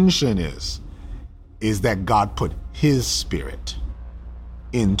distinction is that God put his spirit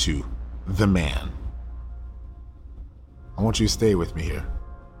into the man. I want you to stay with me here.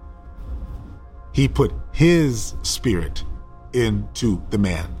 He put his spirit into the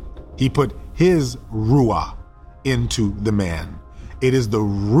man. He put his ruah into the man. It is the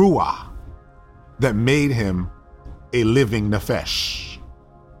ruah that made him a living nefesh.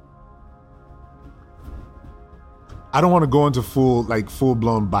 I don't want to go into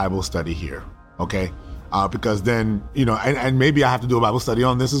full-blown Bible study here, okay? Because then, and maybe I have to do a Bible study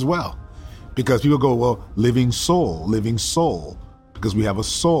on this as well. Because people go, well, living soul, because we have a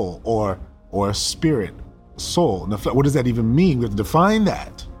soul or a spirit, soul. What does that even mean? We have to define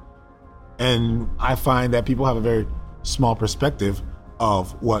that. And I find that people have a very small perspective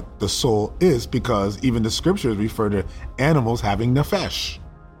of what the soul is, because even the scriptures refer to animals having nefesh.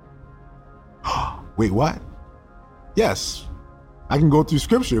 Wait, what? Yes. I can go through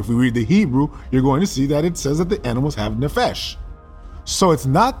scripture. If we read the Hebrew, you're going to see that it says that the animals have nefesh. So it's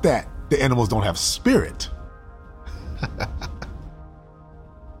not that the animals don't have spirit.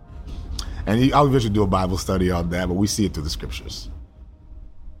 And I'll eventually do a Bible study on that, but we see it through the scriptures.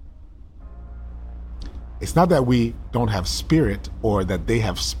 It's not that we don't have spirit or that they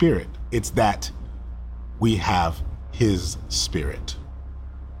have spirit. It's that we have his spirit.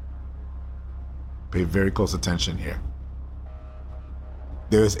 Pay very close attention here.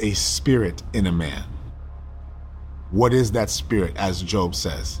 There is a spirit in a man. What is that spirit? As Job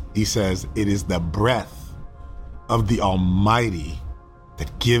says, he says, it is the breath of the Almighty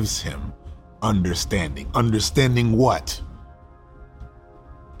that gives him understanding. Understanding what?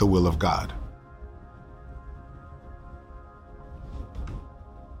 The will of God.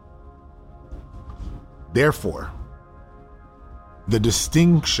 Therefore, the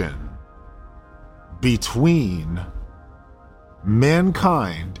distinction between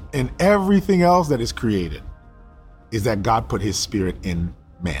mankind and everything else that is created is that God put his spirit in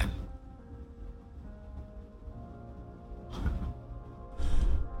man.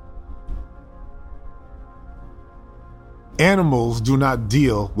 Animals do not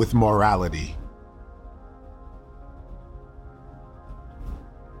deal with morality.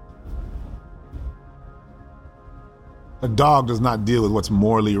 A dog does not deal with what's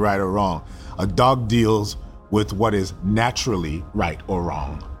morally right or wrong. A dog deals with what is naturally right or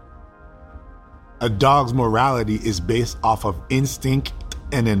wrong. A dog's morality is based off of instinct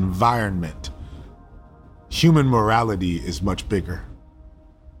and environment. Human morality is much bigger.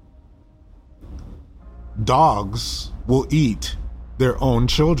 Dogs will eat their own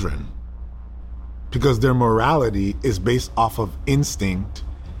children because their morality is based off of instinct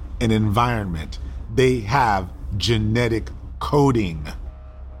and environment. They have genetic coding.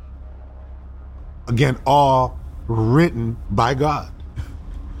 Again, all written by God.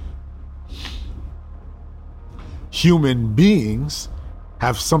 Human beings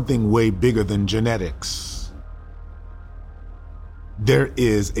have something way bigger than genetics. There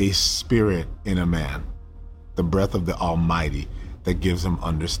is a spirit in a man, the breath of the Almighty, that gives him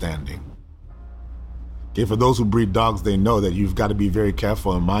understanding. Okay, for those who breed dogs, they know that you've got to be very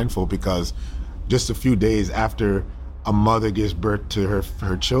careful and mindful, because just a few days after a mother gives birth to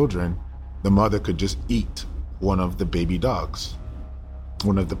her children, the mother could just eat one of the baby dogs,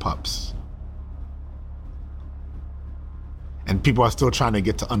 one of the pups. And people are still trying to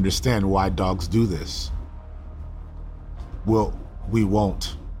get to understand why dogs do this. Well, we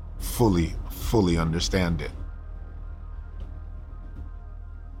won't fully understand it.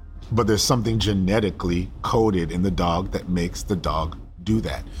 But there's something genetically coded in the dog that makes the dog do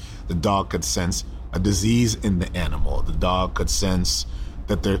that. The dog could sense a disease in the animal. The dog could sense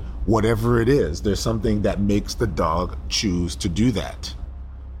that there, whatever it is, there's something that makes the dog choose to do that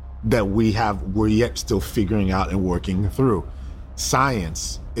we're yet still figuring out and working through.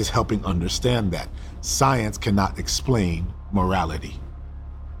 Science is helping understand that. Science cannot explain morality.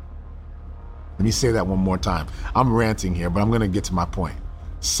 Let me say that one more time. I'm ranting here, but I'm going to get to my point.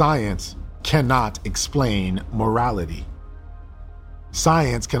 Science cannot explain morality.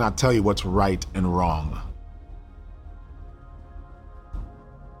 Science cannot tell you what's right and wrong.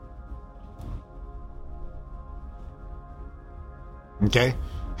 Okay?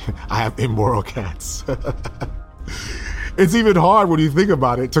 I have immoral cats. It's even hard when you think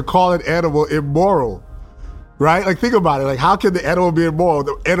about it to call an animal immoral, right? Like, think about it. Like, how can the animal be immoral?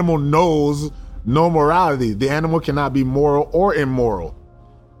 The animal knows no morality. The animal cannot be moral or immoral.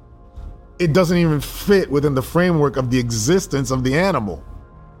 It doesn't even fit within the framework of the existence of the animal.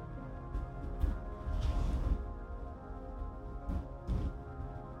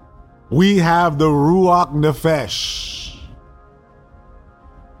 We have the Ruach Nefesh.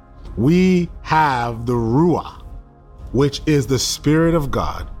 We have the Ruach, which is the Spirit of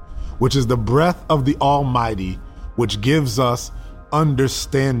God, which is the breath of the Almighty, which gives us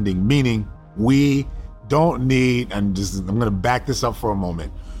understanding, meaning we don't need, and I'm going to back this up for a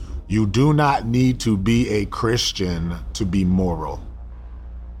moment. You do not need to be a Christian to be moral.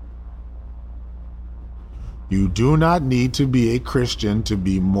 You do not need to be a Christian to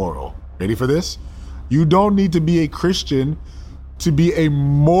be moral. Ready for this? You don't need to be a Christian to be a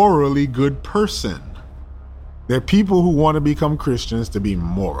morally good person. There are people who want to become Christians to be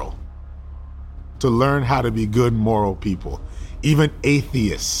moral, to learn how to be good moral people. Even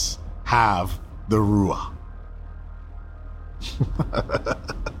atheists have the Ruach.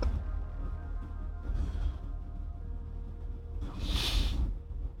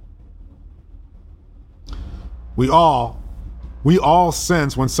 We all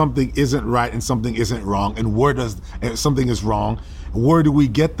sense when something isn't right and something isn't wrong, and something is wrong. Where do we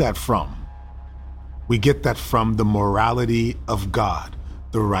get that from? We get that from the morality of God,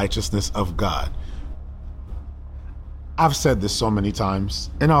 the righteousness of God. I've said this so many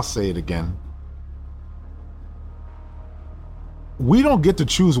times, and I'll say it again. We don't get to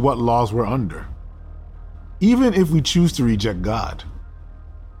choose what laws we're under, even if we choose to reject God.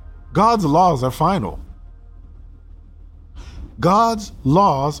 God's laws are final. God's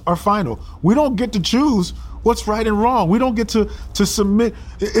laws are final. We don't get to choose what's right and wrong. We don't get to submit.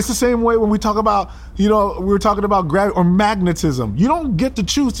 It's the same way when we talk about, we were talking about gravity or magnetism. You don't get to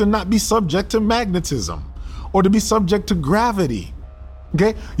choose to not be subject to magnetism or to be subject to gravity.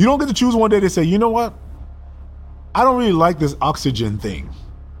 Okay? You don't get to choose one day to say, you know what? I don't really like this oxygen thing.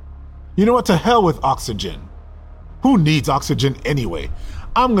 You know what? To hell with oxygen. Who needs oxygen anyway?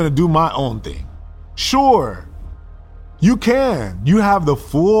 I'm going to do my own thing. Sure, You can. You have the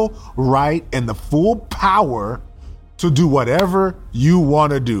full right and the full power to do whatever you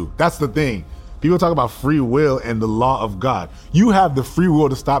want to do. That's the thing. People talk about free will and the law of God. You have the free will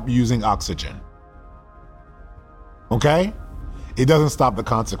to stop using oxygen. Okay? It doesn't stop the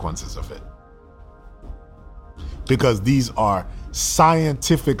consequences of it. Because these are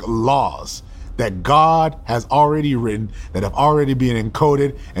scientific laws that God has already written, that have already been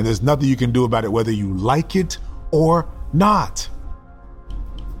encoded, and there's nothing you can do about it, whether you like it or not.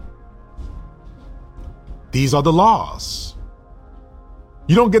 These are the laws.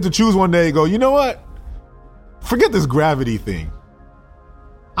 You don't get to choose one day and go, you know what? Forget this gravity thing.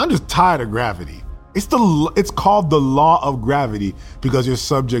 I'm just tired of gravity. It's called the law of gravity because you're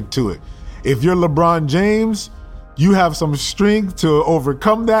subject to it. If you're LeBron James, you have some strength to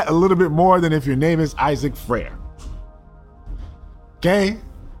overcome that a little bit more than if your name is Isaac Frere. Okay?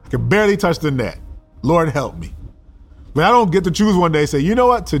 I can barely touch the net. Lord help me. But I don't get to choose one day and say, you know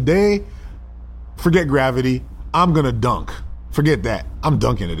what? Today, forget gravity. I'm going to dunk. Forget that. I'm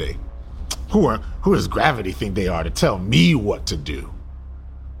dunking today. Who does gravity think they are to tell me what to do?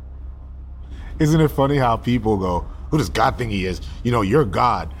 Isn't it funny how people go, who does God think he is? You know, you're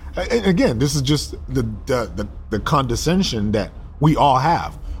God. And again, this is just the condescension that we all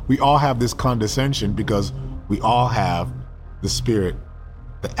have. We all have this condescension because we all have the spirit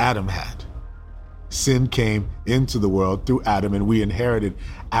that Adam had. Sin came into the world through Adam, and we inherited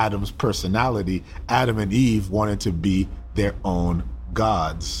Adam's personality. Adam and Eve wanted to be their own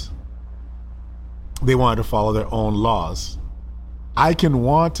gods. They wanted to follow their own laws. I can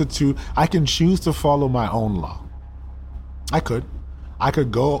choose to follow my own law. I could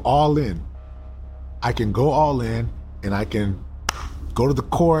go all in. I can go all in, and I can go to the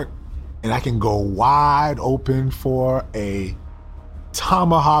court, and I can go wide open for a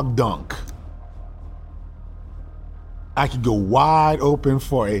tomahawk dunk. I could go wide open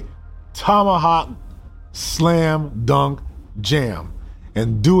for a tomahawk slam dunk jam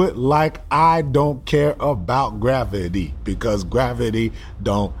and do it like I don't care about gravity, because gravity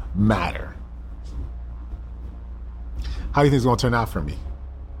don't matter. How do you think it's going to turn out for me?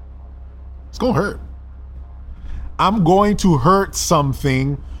 It's going to hurt. I'm going to hurt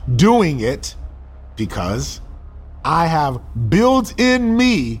something doing it because I have built in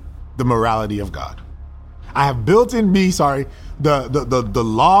me the morality of God. I have built in me, the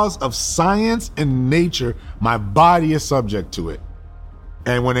laws of science and nature. My body is subject to it.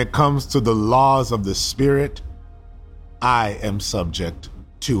 And when it comes to the laws of the spirit, I am subject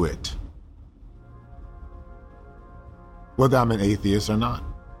to it. Whether I'm an atheist or not.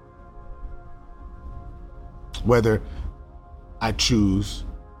 Whether I choose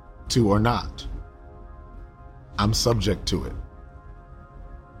to or not. I'm subject to it.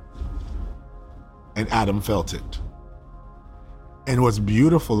 And Adam felt it. And what's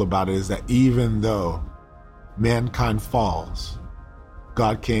beautiful about it is that even though mankind falls,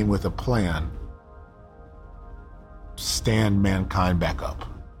 God came with a plan to stand mankind back up.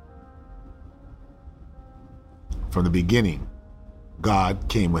 From the beginning, God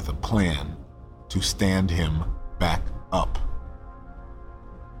came with a plan to stand him back up.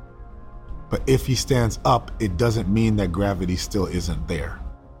 But if he stands up, it doesn't mean that gravity still isn't there.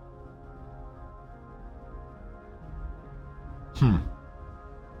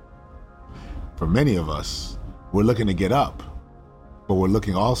 For many of us, we're looking to get up, but we're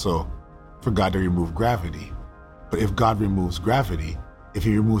looking also for God to remove gravity. But if God removes gravity, if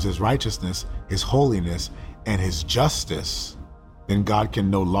he removes his righteousness, his holiness, and his justice, then God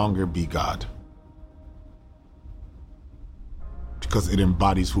can no longer be God. Because it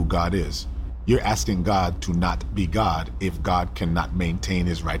embodies who God is. You're asking God to not be God if God cannot maintain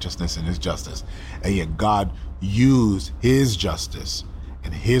his righteousness and his justice. And yet God used his justice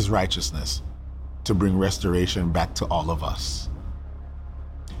and his righteousness to bring restoration back to all of us.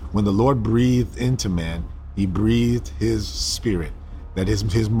 When the Lord breathed into man, he breathed his spirit, that is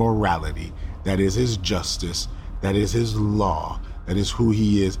his morality, that is his justice, that is his law, that is who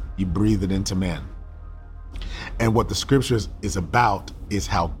he is. He breathed it into man. And what the scriptures is about is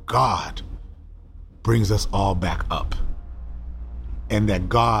how God brings us all back up. And that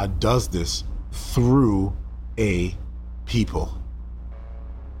God does this through a people.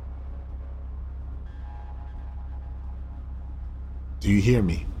 Do you hear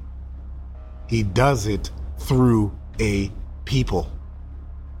me? He does it through a people.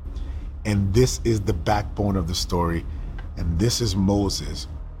 And this is the backbone of the story. And this is Moses,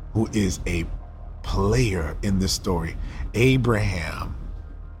 who is a player in this story. Abraham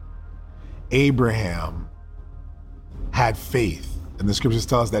had faith And the scriptures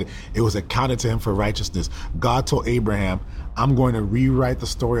tell us that it was accounted to him for righteousness. God told Abraham, I'm going to rewrite the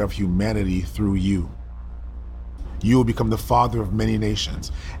story of humanity through you. You will become the father of many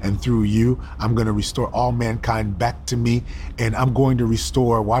nations. And through you, I'm going to restore all mankind back to me. And I'm going to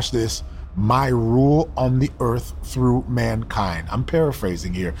restore, watch this, my rule on the earth through mankind. I'm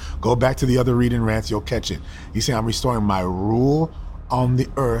paraphrasing here. Go back to the other reading rants, you'll catch it. He's saying, I'm restoring my rule on the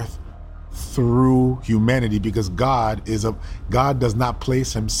earth through humanity, because God does not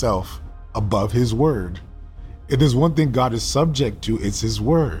place himself above his word. If there's one thing God is subject to, it's his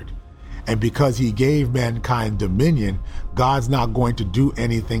word. And because he gave mankind dominion, God's not going to do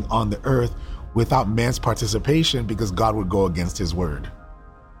anything on the earth without man's participation, because God would go against his word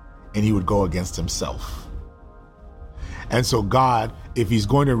and he would go against himself. And so God, if he's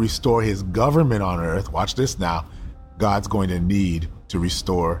going to restore his government on earth, watch this now, God's going to need to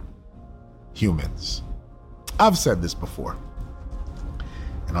restore humans. I've said this before,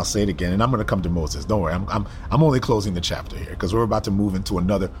 and I'll say it again, and I'm going to come to Moses. Don't worry, I'm only closing the chapter here, because we're about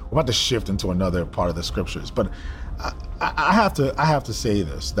to shift into another part of the scriptures. But I have to say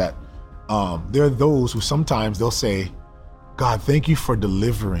this, that there are those who sometimes they'll say, God, thank you for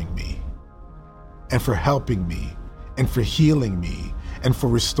delivering me, and for helping me, and for healing me, and for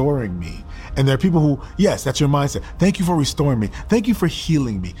restoring me. And there are people who, yes, that's your mindset. Thank you for restoring me. Thank you for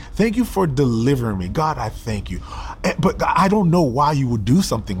healing me. Thank you for delivering me. God, I thank you. But I don't know why you would do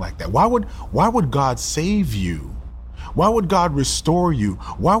something like that. Why would God save you? Why would God restore you?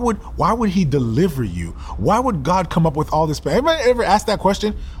 Why would he deliver you? Why would God come up with all this? Anybody ever asked that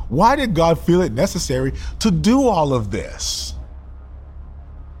question? Why did God feel it necessary to do all of this?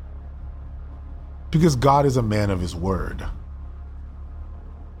 Because God is a man of his word.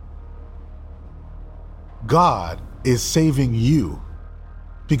 God is saving you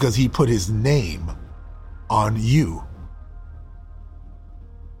because he put his name on you.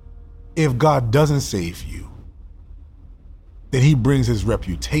 If God doesn't save you, then he brings his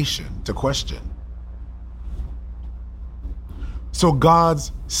reputation to question. So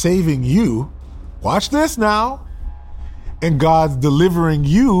God's saving you, watch this now, and God's delivering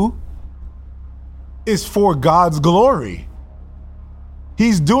you is for God's glory.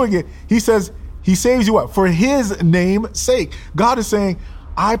 He's doing it. He says he saves you what? For his name's sake. God is saying,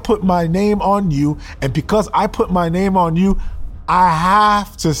 I put my name on you, and because I put my name on you, I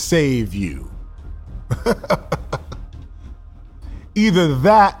have to save you. Either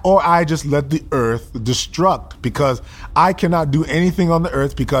that, or I just let the earth destruct, because I cannot do anything on the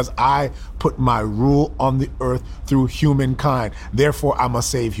earth because I put my rule on the earth through humankind. Therefore, I must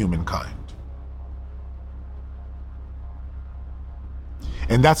save humankind.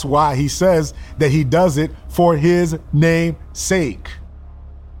 And that's why he says that he does it for his name's sake.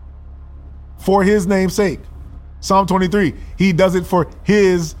 For his name's sake. Psalm 23, he does it for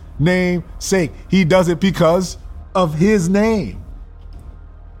his name's sake. He does it because of his name.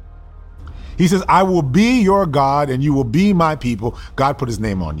 He says, I will be your God and you will be my people. God put his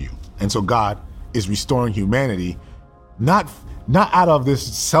name on you. And so God is restoring humanity, not out of this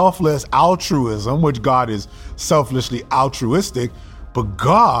selfless altruism, which God is selflessly altruistic, but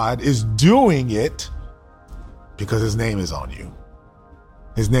God is doing it because his name is on you.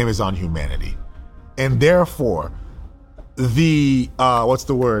 His name is on humanity. And therefore, the, what's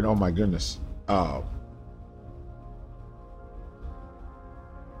the word? Oh my goodness.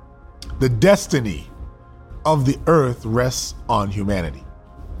 The destiny of the earth rests on humanity.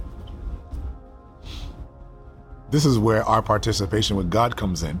 This is where our participation with God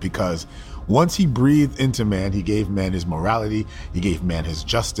comes in, because once he breathed into man, he gave man his morality, he gave man his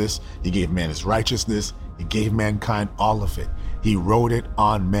justice, he gave man his righteousness, he gave mankind all of it. He wrote it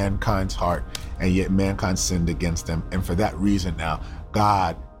on mankind's heart, and yet mankind sinned against him. And for that reason now,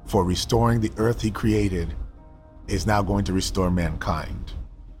 God, for restoring the earth he created, is now going to restore mankind.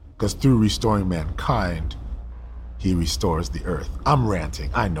 Because through restoring mankind, he restores the earth. I'm ranting.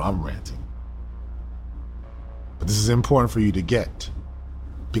 I know I'm ranting. But this is important for you to get,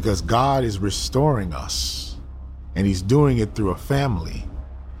 because God is restoring us, and he's doing it through a family.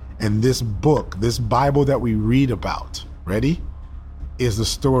 And this book, this Bible that we read about, ready, is the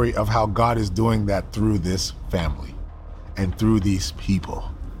story of how God is doing that through this family and through these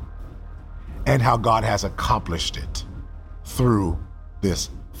people, and how God has accomplished it through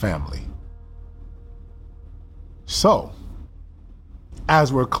this family. So,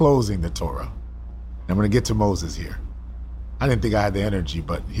 as we're closing the Torah, I'm going to get to Moses here. I didn't think I had the energy,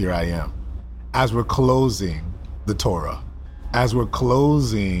 but here I am. As we're closing the Torah, as we're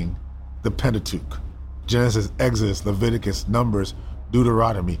closing the Pentateuch, Genesis, Exodus, Leviticus, Numbers,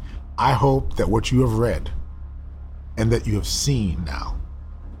 Deuteronomy, I hope that what you have read and that you have seen now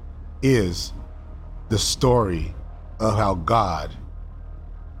is the story of how God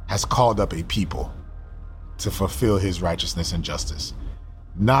has called up a people to fulfill his righteousness and justice,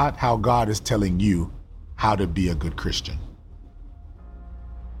 not how God is telling you how to be a good Christian.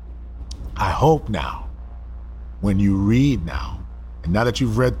 I hope now, when you read now, and now that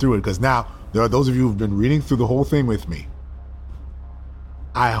you've read through it, because now there are those of you who've been reading through the whole thing with me,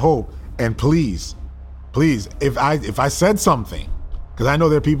 I hope, and please, if I said something, because I know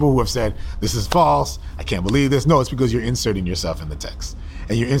there are people who have said, this is false, I can't believe this. No, it's because you're inserting yourself in the text.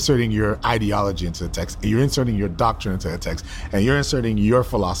 And you're inserting your ideology into the text. And you're inserting your doctrine into the text. And you're inserting your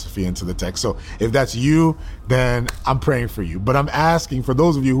philosophy into the text. So if that's you, then I'm praying for you. But I'm asking for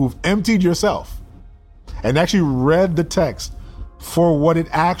those of you who've emptied yourself and actually read the text for what it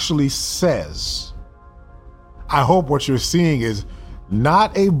actually says. I hope what you're seeing is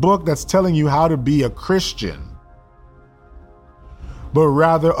not a book that's telling you how to be a Christian, but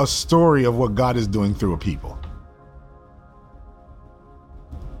rather a story of what God is doing through a people.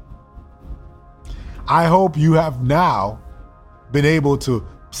 I hope you have now been able to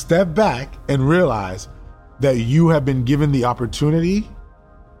step back and realize that you have been given the opportunity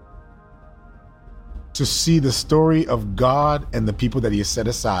to see the story of God and the people that he has set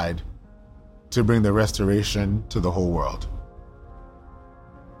aside to bring the restoration to the whole world.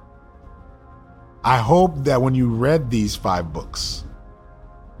 I hope that when you read these 5 books,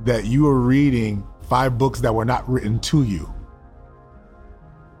 that you are reading 5 books that were not written to you,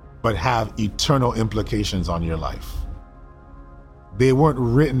 but have eternal implications on your life. They weren't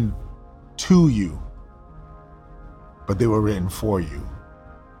written to you, but they were written for you.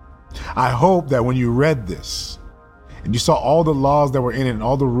 I hope that when you read this and you saw all the laws that were in it and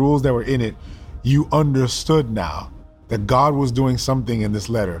all the rules that were in it, you understood now that God was doing something in this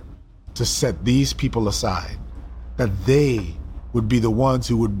letter to set these people aside, that they would be the ones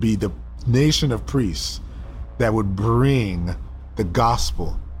who would be the nation of priests that would bring the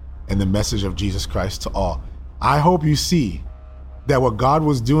gospel and the message of Jesus Christ to all. I hope you see that what God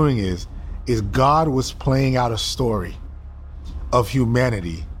was doing is God was playing out a story of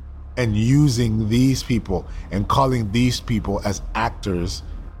humanity and using these people and calling these people as actors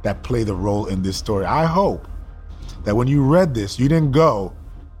that play the role in this story. I hope that when you read this, you didn't go,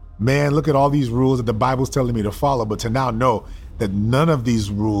 man, look at all these rules that the Bible's telling me to follow, but to now know that none of these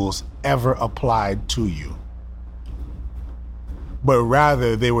rules ever applied to you, but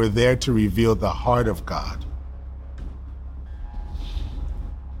rather they were there to reveal the heart of God.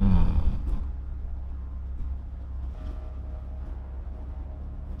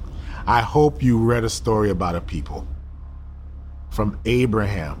 I hope you read a story about a people from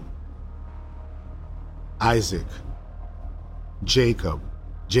Abraham, Isaac, Jacob.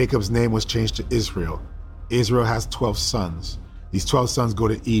 Jacob's name was changed to Israel. Israel has 12 sons. These 12 sons go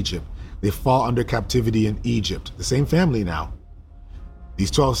to Egypt. They fall under captivity in Egypt. The same family now.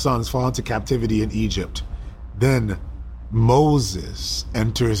 These 12 sons fall into captivity in Egypt. Then Moses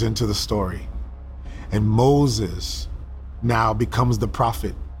enters into the story. And Moses now becomes the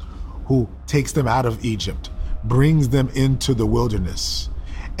prophet who takes them out of Egypt, brings them into the wilderness.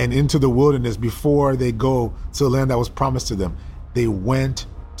 And into the wilderness, before they go to the land that was promised to them, they went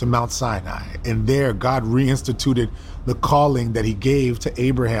to Mount Sinai. And there God reinstituted the calling that he gave to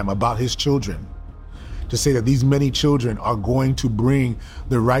Abraham about his children, to say that these many children are going to bring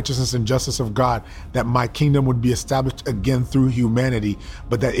the righteousness and justice of God, that my kingdom would be established again through humanity,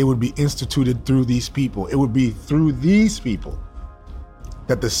 but that it would be instituted through these people. It would be through these people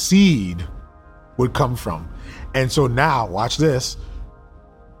that the seed would come from. And so now, watch this,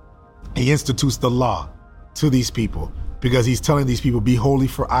 he institutes the law to these people, because he's telling these people, be holy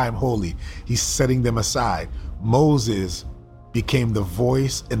for I am holy. He's setting them aside. Moses became the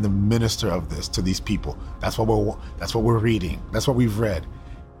voice and the minister of this to these people. That's what we're reading. That's what we've read.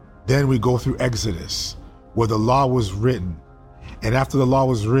 Then we go through Exodus, where the law was written. And after the law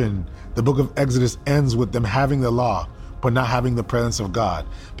was written, the book of Exodus ends with them having the law, but not having the presence of God,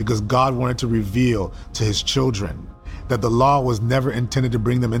 because God wanted to reveal to his children that the law was never intended to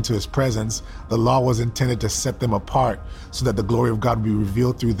bring them into his presence. The law was intended to set them apart so that the glory of God would be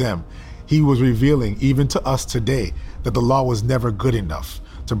revealed through them. He was revealing, even to us today, that the law was never good enough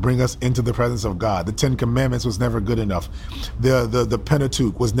to bring us into the presence of God. The 10 Commandments was never good enough. The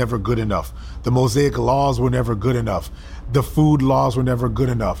Pentateuch was never good enough. The Mosaic laws were never good enough. The food laws were never good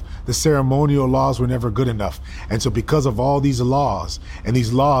enough. The ceremonial laws were never good enough. And so because of all these laws, and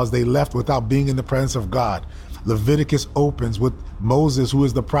these laws they left without being in the presence of God, Leviticus opens with Moses, who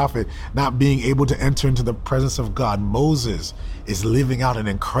is the prophet, not being able to enter into the presence of God. Moses is living out an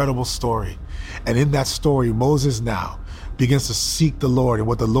incredible story. And in that story, Moses now begins to seek the Lord. And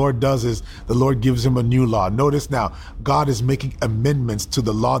what the Lord does is the Lord gives him a new law. Notice now, God is making amendments to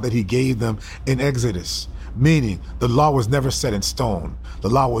the law that he gave them in Exodus, meaning the law was never set in stone. The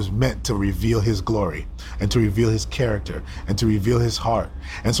law was meant to reveal his glory and to reveal his character and to reveal his heart.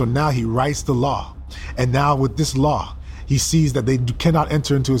 And so now he writes the law. And now with this law, he sees that they cannot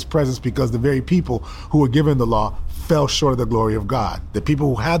enter into his presence because the very people who were given the law fell short of the glory of God. The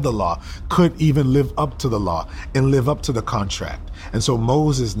people who had the law couldn't even live up to the law and live up to the contract. And so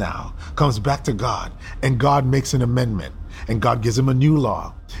Moses now comes back to God, and God makes an amendment, and God gives him a new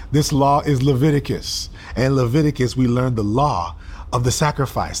law. This law is Leviticus. And in Leviticus, we learn the law of the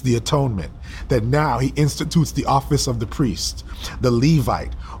sacrifice, the atonement, that now he institutes the office of the priest, the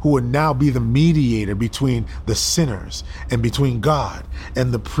Levite, who would now be the mediator between the sinners and between God.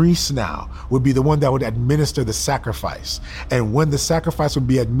 And the priest now would be the one that would administer the sacrifice. And when the sacrifice would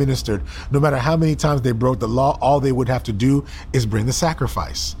be administered, no matter how many times they broke the law, all they would have to do is bring the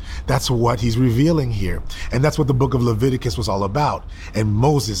sacrifice. That's what he's revealing here. And that's what the book of Leviticus was all about. And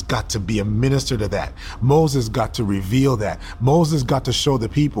Moses got to be a minister to that. Moses got to reveal that. Moses got to show the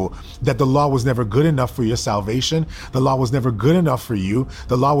people that the law was never good enough for your salvation. The law was never good enough for you.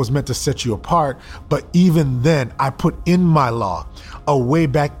 The law was meant to set you apart. But even then, I put in my law a way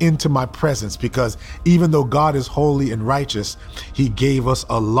back into my presence, because even though God is holy and righteous, he gave us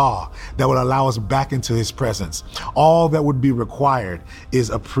a law that would allow us back into his presence. All that would be required is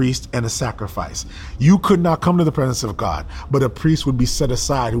a priest and a sacrifice. You could not come to the presence of God, but a priest would be set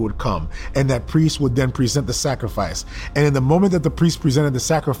aside who would come, and that priest would then present the sacrifice. And in the moment that the priest presented the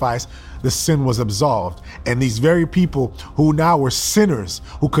sacrifice, the sin was absolved. And these very people who now were sinners,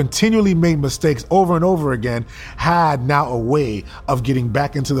 who continually made mistakes over and over again, had now a way of getting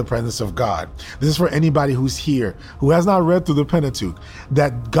back into the presence of God. This is for anybody who's here, who has not read through the Pentateuch,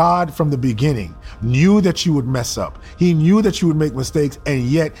 that God from the beginning knew that you would mess up. He knew that you would make mistakes, and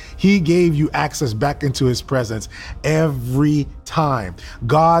yet he gave you access back into his presence every time.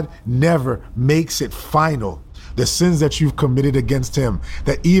 God never makes it final. The sins that you've committed against him,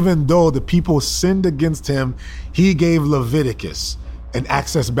 that even though the people sinned against him, he gave Leviticus an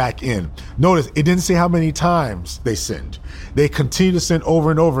access back in. Notice it didn't say how many times they sinned. They continue to sin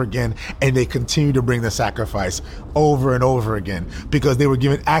over and over again, and they continue to bring the sacrifice over and over again, because they were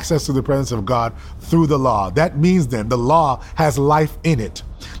given access to the presence of God through the law. That means then the law has life in it,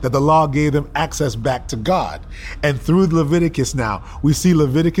 that the law gave them access back to God. And through Leviticus now, we see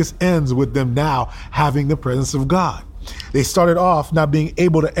Leviticus ends with them now having the presence of God. They started off not being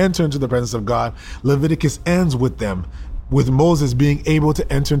able to enter into the presence of God. Leviticus ends with them, with Moses being able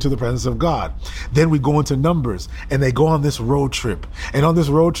to enter into the presence of God. Then we go into Numbers, and they go on this road trip. And on this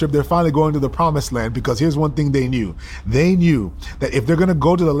road trip, they're finally going to the promised land, because here's one thing they knew. They knew that if they're going to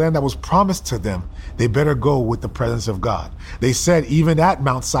go to the land that was promised to them, they better go with the presence of God. They said, even at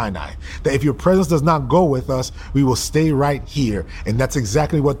Mount Sinai, that if your presence does not go with us, we will stay right here. And that's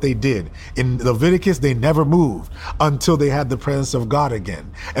exactly what they did. In Leviticus, they never moved until they had the presence of God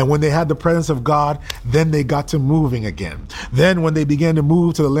again. And when they had the presence of God, then they got to moving again. Then when they began to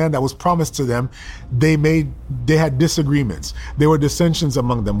move to the land that was promised to them, they had disagreements. There were dissensions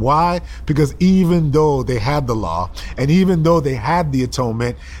among them. Why? Because even though they had the law, and even though they had the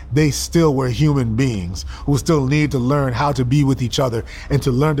atonement, they still were human beings who still need to learn how to be with each other and to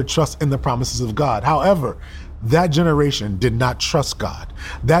learn to trust in the promises of God. However, that generation did not trust God.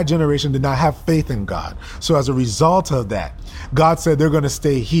 That generation did not have faith in God. So as a result of that, God said they're going to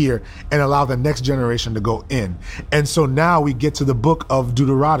stay here and allow the next generation to go in. And so now we get to the book of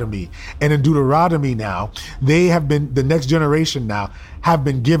Deuteronomy. And in Deuteronomy now, the next generation now have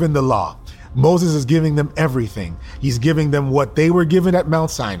been given the law. Moses is giving them everything. He's giving them what they were given at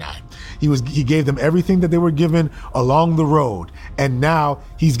Mount Sinai. He gave them everything that they were given along the road. And now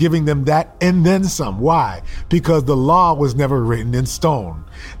he's giving them that and then some. Why? Because the law was never written in stone.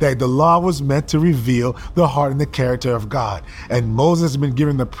 That the law was meant to reveal the heart and the character of God. And Moses has been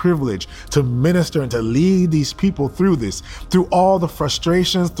given the privilege to minister and to lead these people through this, through all the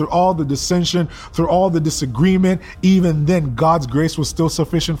frustrations, through all the dissension, through all the disagreement. Even then, God's grace was still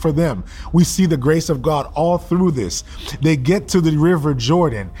sufficient for them. We see the grace of God all through this. They get to the river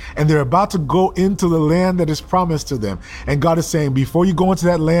Jordan, and they're about to go into the land that is promised to them. And God is saying, before you go into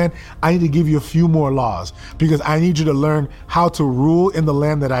that land, I need to give you a few more laws, because I need you to learn how to rule in the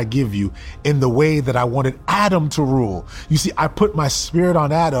land that I give you in the way that I wanted Adam to rule. You see, I put my spirit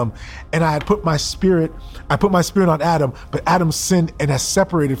on Adam, and I put my spirit on Adam, but Adam sinned and has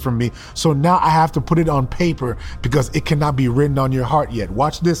separated from me. So now I have to put it on paper, because it cannot be written on your heart yet.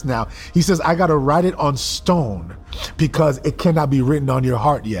 Watch this now. He says, says, I got to write it on stone because it cannot be written on your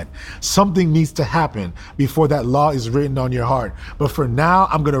heart yet. Something needs to happen before that law is written on your heart. But for now,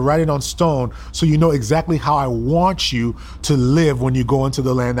 I'm going to write it on stone so you know exactly how I want you to live when you go into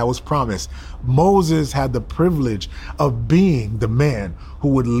the land that was promised. Moses had the privilege of being the man who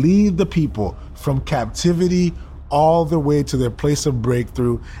would lead the people from captivity all the way to their place of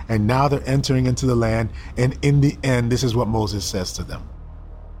breakthrough. And now they're entering into the land. And in the end, this is what Moses says to them.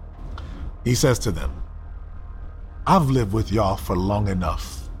 He says to them, I've lived with y'all for long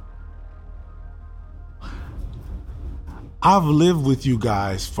enough. I've lived with you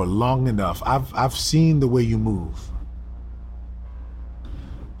guys for long enough. I've seen the way you move.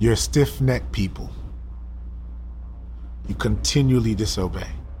 You're stiff-necked people. You continually disobey.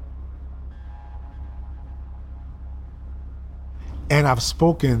 And I've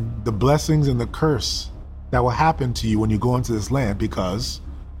spoken the blessings and the curse that will happen to you when you go into this land because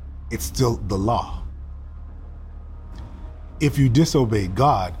it's still the law. If you disobey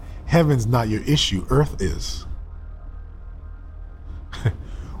God, heaven's not your issue, earth is.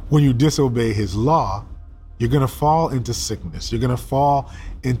 When you disobey his law, you're going to fall into sickness. You're going to fall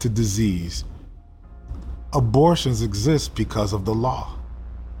into disease. Abortions exist because of the law.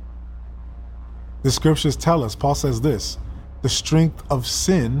 The scriptures tell us, Paul says this, the strength of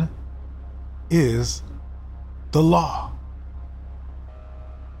sin is the law.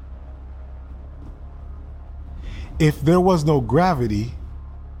 If there was no gravity,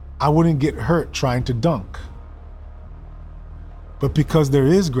 I wouldn't get hurt trying to dunk. But because there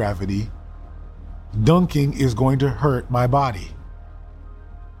is gravity, dunking is going to hurt my body.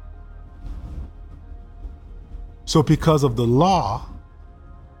 So because of the law,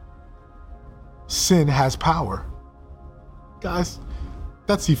 sin has power. Guys,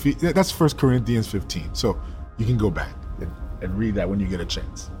 that's 1 Corinthians 15. So you can go back and read that when you get a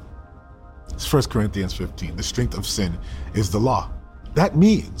chance. It's 1 Corinthians 15. The strength of sin is the law. That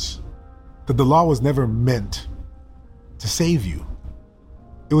means that the law was never meant to save you.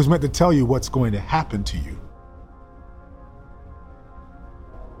 It was meant to tell you what's going to happen to you.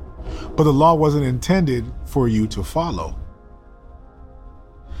 But the law wasn't intended for you to follow.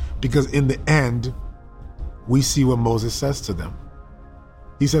 Because in the end, we see what Moses says to them.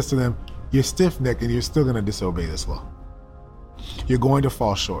 He says to them, you're stiff-necked and you're still going to disobey this law. You're going to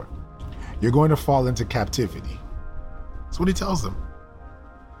fall short. You're going to fall into captivity. That's what he tells them.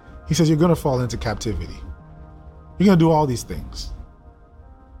 He says, you're going to fall into captivity. You're going to do all these things.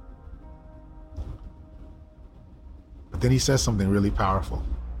 But then he says something really powerful.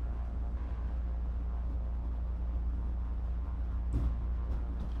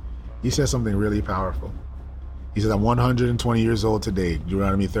 He says something really powerful. He says, I'm 120 years old today,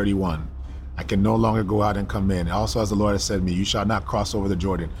 Deuteronomy 31. I can no longer go out and come in. Also, as the Lord has said to me, you shall not cross over the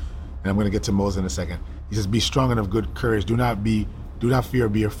Jordan. And I'm going to get to Moses in a second. He says, be strong and of good courage. Do not fear or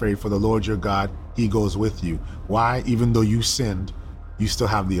be afraid, for the Lord your God, he goes with you. Why? Even though you sinned, you still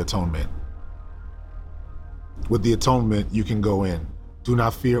have the atonement. With the atonement, you can go in. Do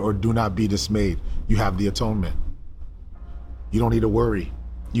not fear or do not be dismayed. You have the atonement. You don't need to worry.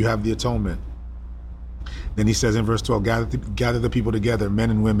 You have the atonement. Then he says in verse 12, gather the people together, men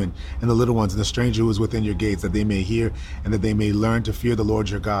and women, and the little ones, and the stranger who is within your gates, that they may hear and that they may learn to fear the Lord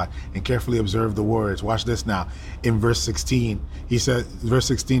your God and carefully observe the words. Watch this now. In verse 16, he says, verse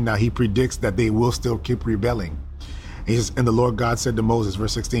 16 now, he predicts that they will still keep rebelling. He says, and the Lord God said to Moses,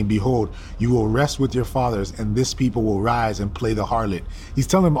 verse 16, behold, you will rest with your fathers, and this people will rise and play the harlot. He's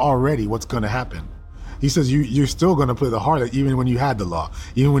telling them already what's going to happen. He says, you're still going to play the harlot even when you had the law,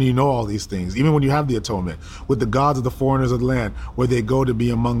 even when you know all these things, even when you have the atonement, with the gods of the foreigners of the land, where they go to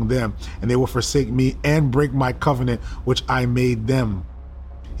be among them, and they will forsake me and break my covenant, which I made them.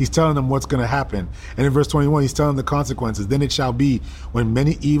 He's telling them what's going to happen. And in verse 21, he's telling the consequences. Then it shall be when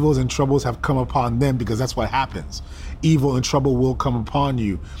many evils and troubles have come upon them, because that's what happens. Evil and trouble will come upon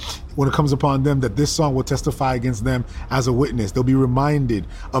you. When it comes upon them, that this song will testify against them as a witness. They'll be reminded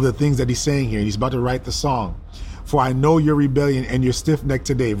of the things that he's saying here. He's about to write the song. For I know your rebellion and your stiff-neck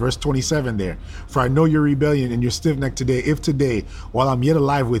today. Verse 27 there. For I know your rebellion and your stiff-neck today. If today, while I'm yet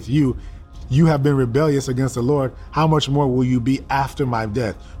alive with you, you have been rebellious against the Lord, how much more will you be after my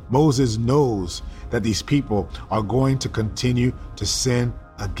death? Moses knows that these people are going to continue to sin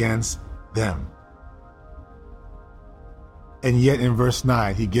against them. And yet in verse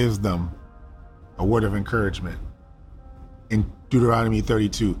 9, he gives them a word of encouragement. In Deuteronomy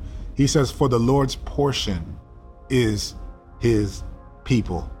 32, he says, for the Lord's portion is his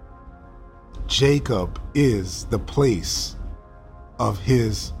people. Jacob is the place of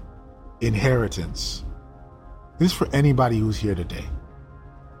his inheritance. This is for anybody who's here today.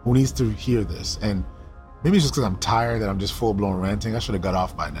 who needs to hear this. And maybe it's just because I'm tired that I'm just full-blown ranting. I should have got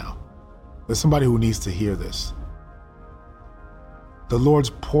off by now. There's somebody who needs to hear this. The Lord's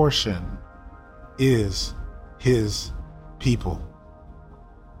portion is his people.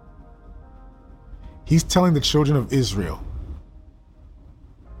 He's telling the children of Israel,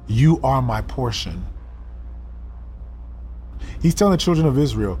 you are my portion. He's telling the children of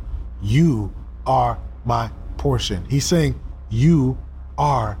Israel, you are my portion. He's saying, you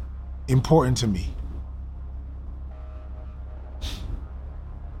are important to me.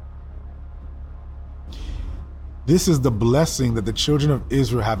 This is the blessing that the children of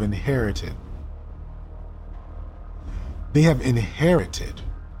Israel have inherited. They have inherited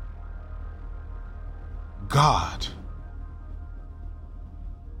God.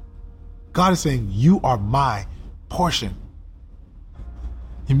 God is saying, you are my portion.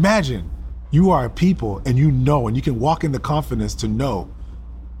 Imagine you are a people and you know, and you can walk in the confidence to know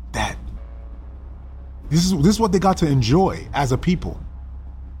that this is what they got to enjoy as a people.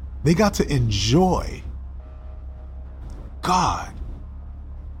 They got to enjoy God.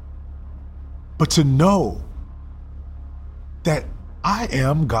 But to know that I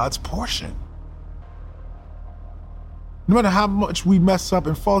am God's portion. No matter how much we mess up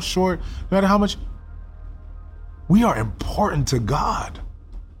and fall short, no matter how much, we are important to God.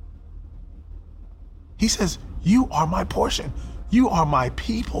 He says, you are my portion. You are my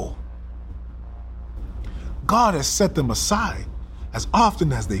people. God has set them aside. As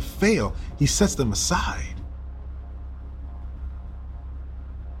often as they fail, he sets them aside.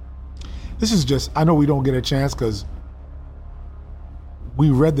 This is just, I know we don't get a chance because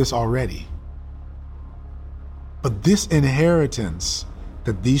we read this already. But this inheritance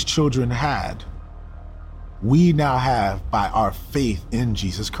that these children had, we now have by our faith in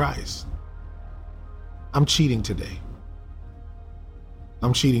Jesus Christ. I'm cheating today.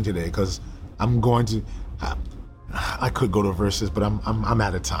 I'm cheating today because I'm going to, I could go to verses, but I'm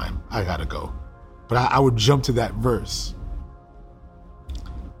out of time. I gotta go. But I would jump to that verse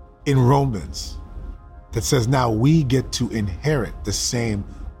in Romans that says, now we get to inherit the same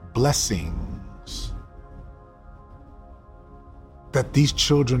blessings that these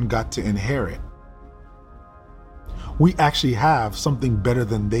children got to inherit. We actually have something better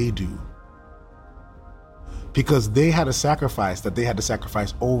than they do, because they had a sacrifice that they had to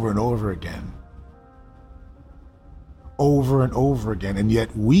sacrifice over and over again. Over and over again. And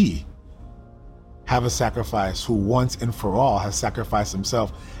yet we have a sacrifice who once and for all has sacrificed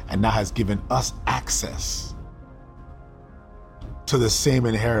himself and now has given us access to the same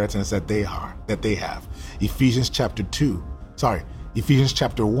inheritance that they have. Ephesians chapter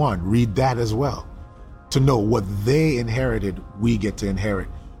 1, read that as well. To know what they inherited, we get to inherit.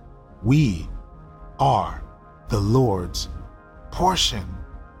 We are the Lord's portion.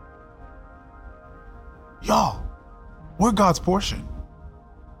 Y'all, we're God's portion.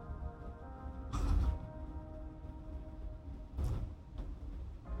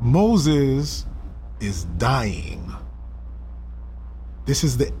 Moses is dying. This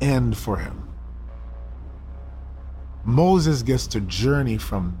is the end for him. Moses gets to journey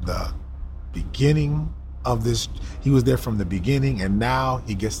from the beginning of this. He was there from the beginning, and now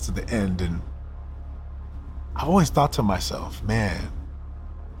he gets to the end. And I've always thought to myself, man,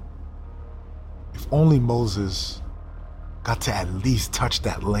 if only Moses got to at least touch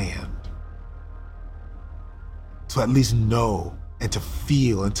that land, to at least know and to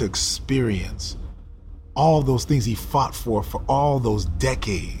feel and to experience all those things he fought for all those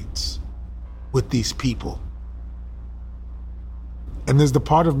decades with these people. And there's the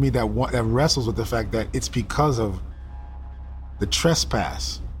part of me that wrestles with the fact that it's because of the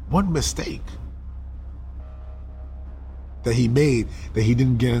trespass, one mistake that he made, that he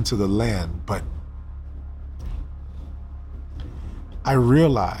didn't get into the land. But I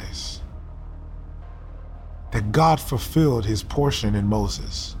realize that God fulfilled his portion in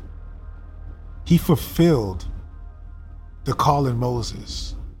Moses. He fulfilled the call in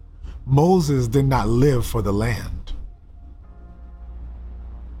Moses. Moses did not live for the land.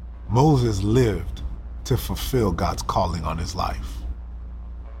 Moses lived to fulfill God's calling on his life.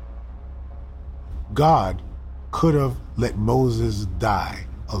 God could have let Moses die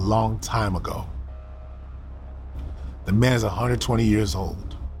a long time ago. The man is 120 years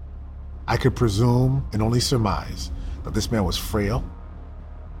old. I could presume and only surmise that this man was frail.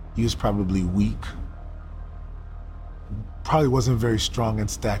 He was probably weak. Probably wasn't very strong in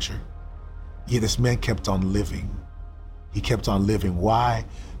stature. Yet this man kept on living. He kept on living. Why?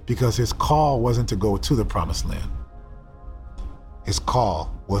 Because his call wasn't to go to the promised land. His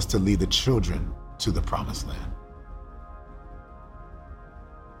call was to lead the children to the promised land.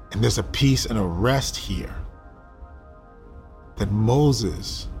 And there's a peace and a rest here that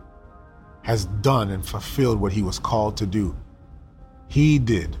Moses has done and fulfilled what he was called to do. He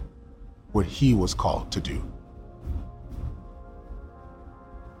did what he was called to do.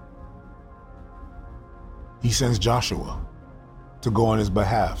 He sends Joshua to go on his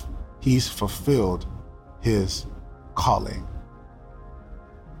behalf. He's fulfilled his calling.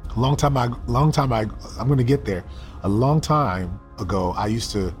 I'm going to get there. A long time ago, I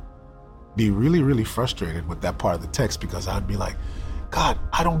used to be really, really frustrated with that part of the text because I'd be like, God,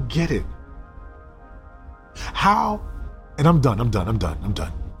 I don't get it. How? And I'm done.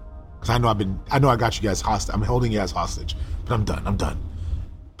 Because I know I got you guys hostage. I'm holding you guys hostage, but I'm done.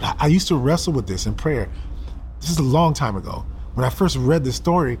 But I used to wrestle with this in prayer. This is a long time ago. When I first read this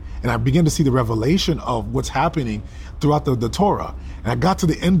story and I began to see the revelation of what's happening throughout the Torah, and I got to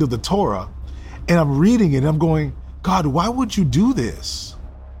the end of the Torah and I'm reading it and I'm going, God, why would you do this?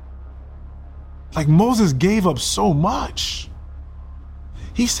 Like Moses gave up so much.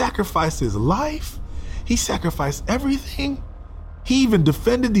 He sacrificed his life. He sacrificed everything. He even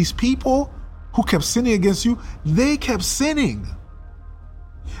defended these people who kept sinning against you. They kept sinning.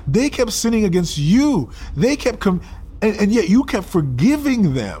 They kept sinning against you. They kept and yet you kept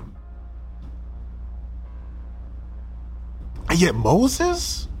forgiving them. And yet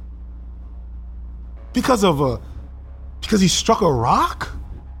Moses, because he struck a rock?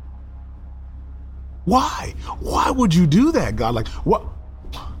 Why? Why would you do that, God? Like, what?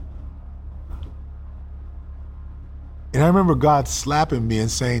 And I remember God slapping me and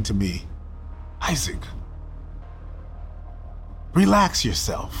saying to me, Isaac, relax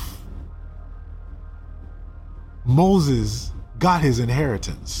yourself. Moses got his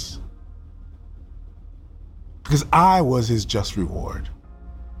inheritance because I was his just reward.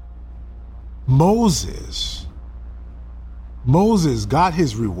 Moses got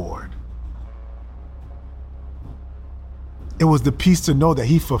his reward. It was the peace to know that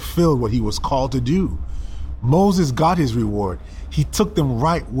he fulfilled what he was called to do. Moses got his reward. He took them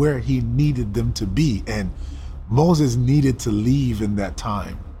right where he needed them to be. And Moses needed to leave in that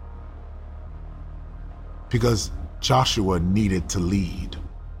time because Joshua needed to lead.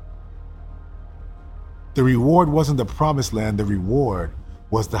 The reward wasn't the promised land. The reward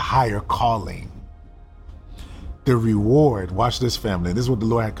was the higher calling. The reward, watch this, family. This is what the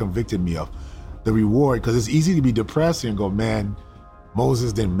Lord had convicted me of. The reward, because it's easy to be depressed and go, man,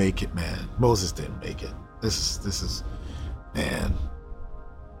 Moses didn't make it, man. Moses didn't make it. This is, man.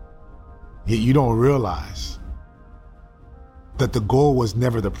 You don't realize that the goal was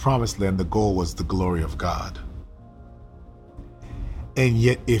never the promised land. The goal was the glory of God. And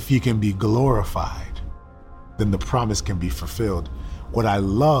yet, if you can be glorified, then the promise can be fulfilled. What I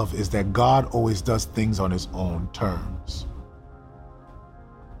love is that God always does things on his own terms.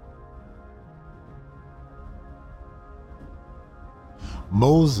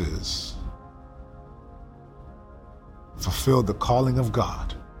 Moses fulfilled the calling of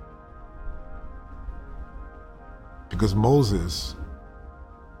God because Moses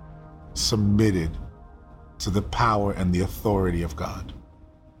submitted to the power and the authority of God.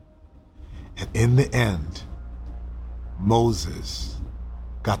 And in the end, Moses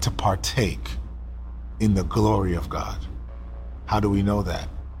got to partake in the glory of God. How do we know that?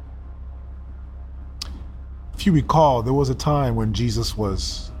 If you recall, there was a time when Jesus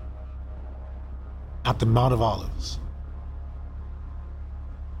was at the Mount of Olives.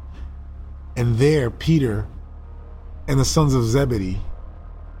 And there, Peter and the sons of Zebedee,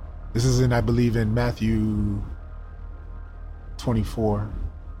 this is I believe in Matthew 24.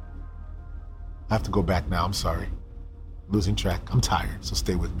 I have to go back now, I'm sorry. Losing track, I'm tired, so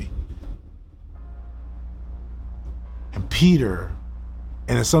stay with me. And Peter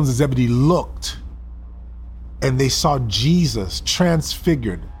and the sons of Zebedee looked and they saw Jesus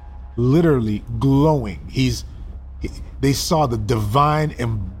transfigured, literally glowing. They saw the divine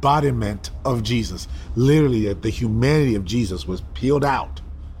embodiment of Jesus. Literally, the humanity of Jesus was peeled out.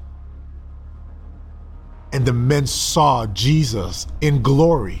 And the men saw Jesus in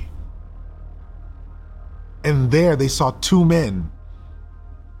glory. And there they saw two men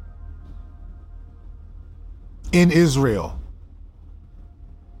in Israel,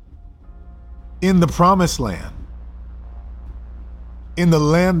 in the promised land, in the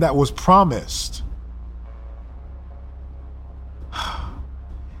land that was promised.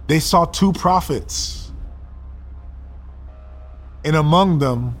 They saw two prophets, and among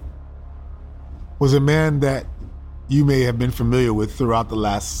them was a man that you may have been familiar with throughout the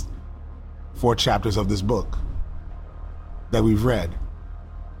last 4 chapters of this book that we've read.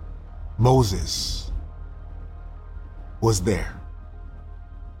 Moses was there.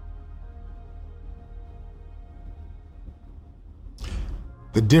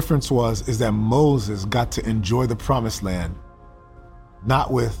 The difference is that Moses got to enjoy the promised land,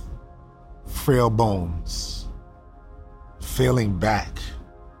 not with frail bones, failing back,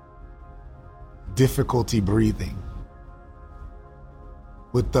 difficulty breathing,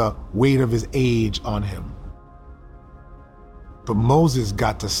 with the weight of his age on him. But Moses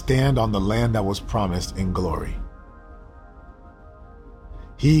got to stand on the land that was promised in glory.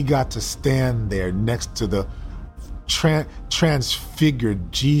 He got to stand there next to the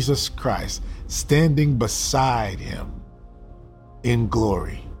transfigured Jesus Christ, standing beside him in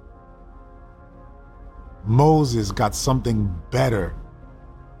glory. Moses got something better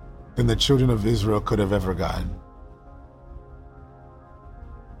than the children of Israel could have ever gotten.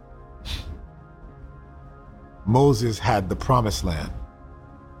 Moses had the promised land,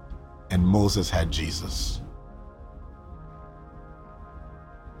 and Moses had Jesus.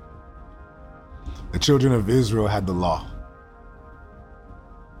 The children of Israel had the law.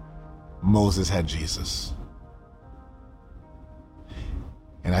 Moses had Jesus.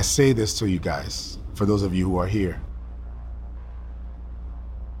 And I say this to you guys, for those of you who are here,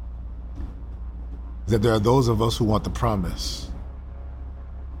 that there are those of us who want the promise,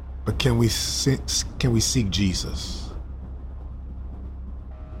 but can we seek Jesus?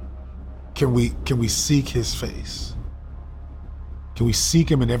 Can we seek his face? Can we seek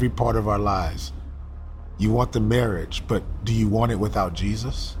him in every part of our lives? You want the marriage, but do you want it without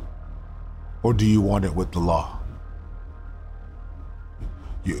Jesus? Or do you want it with the law?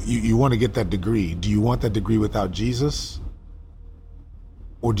 You want to get that degree. Do you want that degree without Jesus?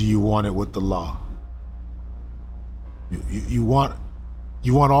 Or do you want it with the law? You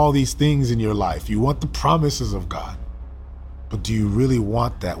want all these things in your life. You want the promises of God. But do you really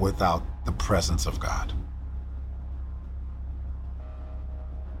want that without the presence of God?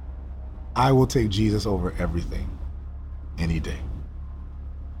 I will take Jesus over everything, any day.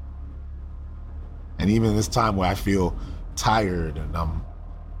 And even this time where I feel tired and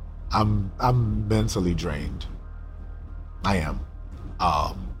I'm mentally drained. I am.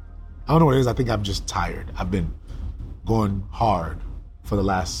 I don't know what it is. I think I'm just tired. I've been going hard for the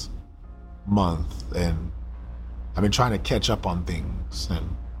last month, and I've been trying to catch up on things,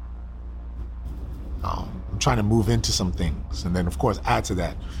 and I'm trying to move into some things. And then, of course, add to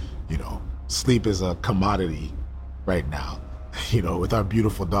that, sleep is a commodity right now, with our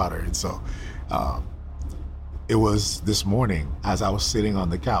beautiful daughter. And so it was this morning as I was sitting on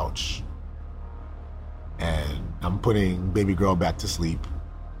the couch and I'm putting baby girl back to sleep.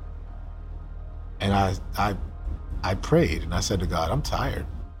 And I prayed and I said to God, I'm tired.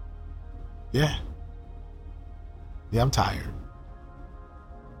 Yeah, I'm tired.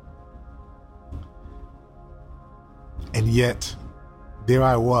 And yet, there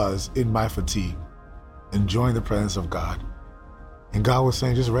I was in my fatigue, enjoying the presence of God. And God was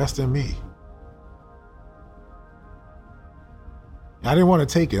saying, just rest in me. I didn't want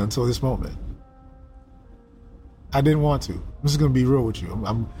to take it until this moment. I didn't want to. I'm just going to be real with you.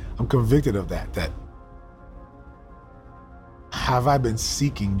 I'm convicted of that have I been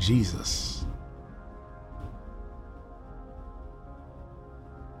seeking Jesus?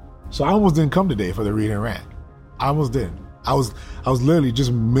 So I almost didn't come today for the read and rant. I almost didn't. I was literally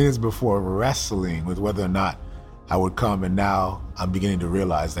just minutes before wrestling with whether or not I would come, and now I'm beginning to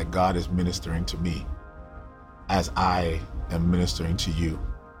realize that God is ministering to me as I am ministering to you.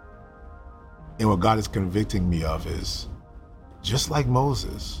 And what God is convicting me of is, just like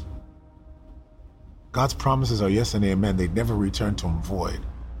Moses, God's promises are yes and amen. They never return to him void.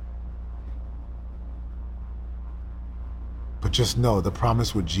 But just know the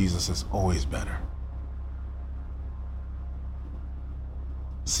promise with Jesus is always better.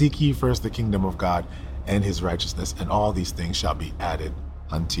 Seek ye first the kingdom of God and his righteousness, and all these things shall be added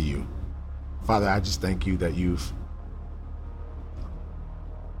unto you. Father, I just thank you that you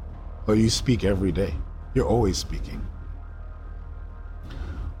speak every day. You're always speaking.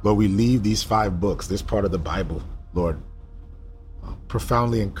 Lord, we leave these 5 books, this part of the Bible, Lord,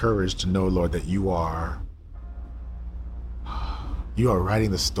 profoundly encouraged to know, Lord, that you are writing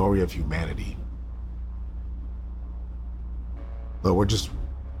the story of humanity. Lord,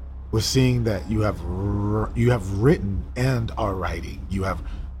 we're seeing that you have written and are writing. You have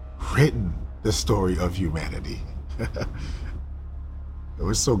written the story of humanity.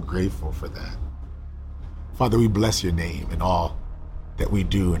 We're so grateful for that. Father, we bless your name in all that we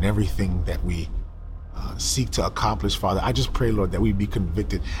do and everything that we seek to accomplish, Father. I just pray, Lord, that we be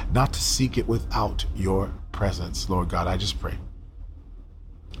convicted not to seek it without your presence, Lord God. I just pray,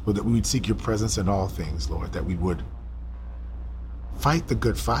 Lord, that we would seek your presence in all things, Lord, that we would fight the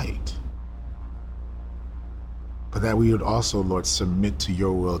good fight. but that we would also, Lord, submit to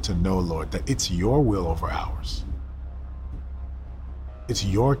your will, to know, Lord, that it's your will over ours. It's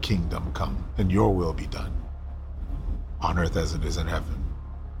your kingdom come and your will be done on earth as it is in heaven.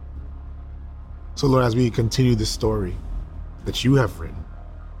 So, Lord, as we continue this story that you have written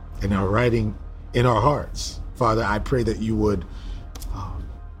and are writing in our hearts, Father, I pray that you would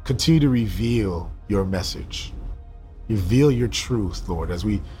continue to reveal your message, reveal your truth, Lord, as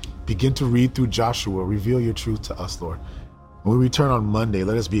we begin to read through Joshua. Reveal your truth to us, Lord. When we return on Monday,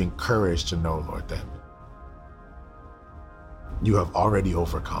 let us be encouraged to know, Lord, that you have already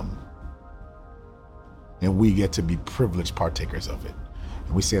overcome, and we get to be privileged partakers of it.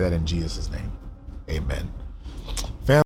 And we say that in Jesus' name. Amen.